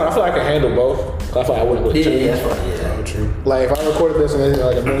like I can handle both. 'Cause I feel like I wouldn't really change. Yeah, that's right. Yeah. true. Like if I recorded this and it had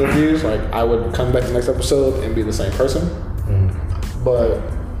like 1 million views, like I would come back to the next episode and be the same person. But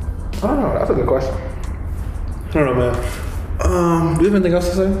I don't know. That's a good question. I don't know, man. Do you have anything else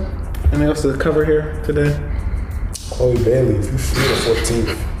to say? Anything else to cover here today? Chloe Bailey, if you free the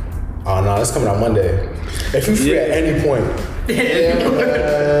 14th. Oh no, that's coming out Monday. If you free at any point.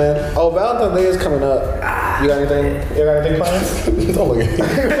 Yeah. Oh, Valentine's Day is coming up. You got anything? You got anything planned? Don't look at me.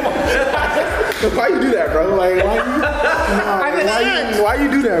 Why you do that, bro? Like, why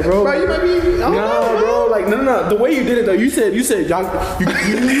you do that, bro? Bro, you might be. No, bro. Like, no. The way you did it, though, you said, y'all, you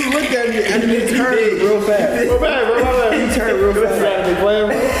looked at me and you turned real fast. Real bad, bro. You turned real You fast. got anything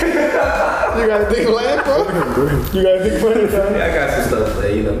planned? You got anything planned, bro? You got anything planned? Yeah, I got some stuff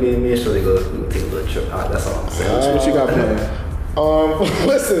that, you know, me and Shirley go take a little trip. That's all I'm saying. What you got planned?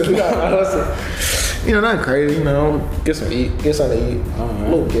 Listen. You know, nothing crazy. You know, get something to eat.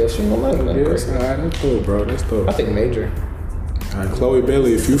 Little gifts. You know, nothing crazy. Alright, that's cool, bro. That's dope. I think major. Alright, Chloe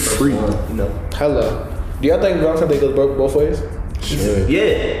Bailey, if you free. You know. Hello. Do y'all think Valentine's Day goes both ways? Shit.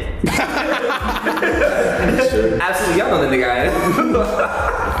 Yeah. Absolutely. Y'all know the nigga I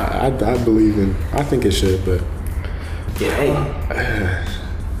am. I believe in. I think it should, but Yeah, hey.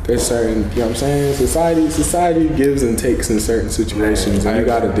 there's certain, you know what I'm saying? Society gives and takes in certain situations, and you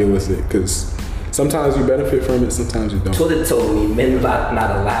got to deal with it because sometimes you benefit from it, sometimes you don't. Twitter told me men are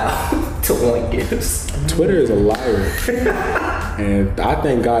not allowed to want gifts. Twitter is a liar, and I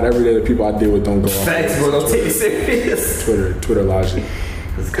thank God every day the people I deal with don't go off Facts, bro. Don't take it serious. Twitter logic.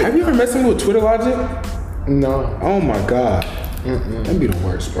 Have you ever met someone with Twitter logic? No. Oh my God, that'd be the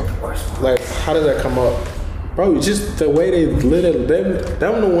worst, bro. Like, how does that come up? Bro, just the way they lit it,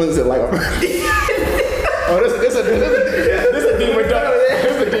 them the ones that like. Oh, this a deeper cut.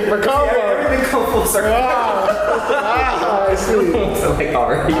 This a deeper combo. Everything come full circle. I see. So like,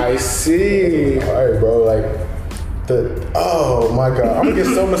 already. I see. All right, bro. Like oh my God, I'm gonna get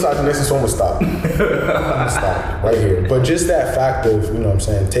so misogynistic, so I'm gonna stop. I'm gonna stop right here. But just that fact of, you know what I'm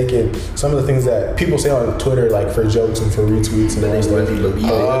saying, taking some of the things that people say on Twitter, like for jokes and for retweets and all that stuff.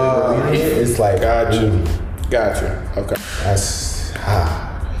 It's like, Got you. Okay. that's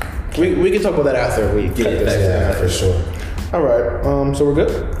We can talk about that after we cut this. yeah, for sure. All right. So we're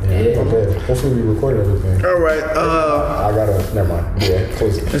good. Yeah, okay. Hopefully we recorded everything. All right. I gotta. Never mind. Yeah,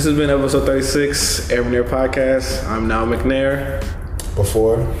 close it. This has been episode 36, Air McNair Podcast. I'm Now McNair.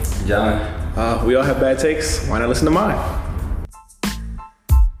 Before. John. We all have bad takes. Why not listen to mine?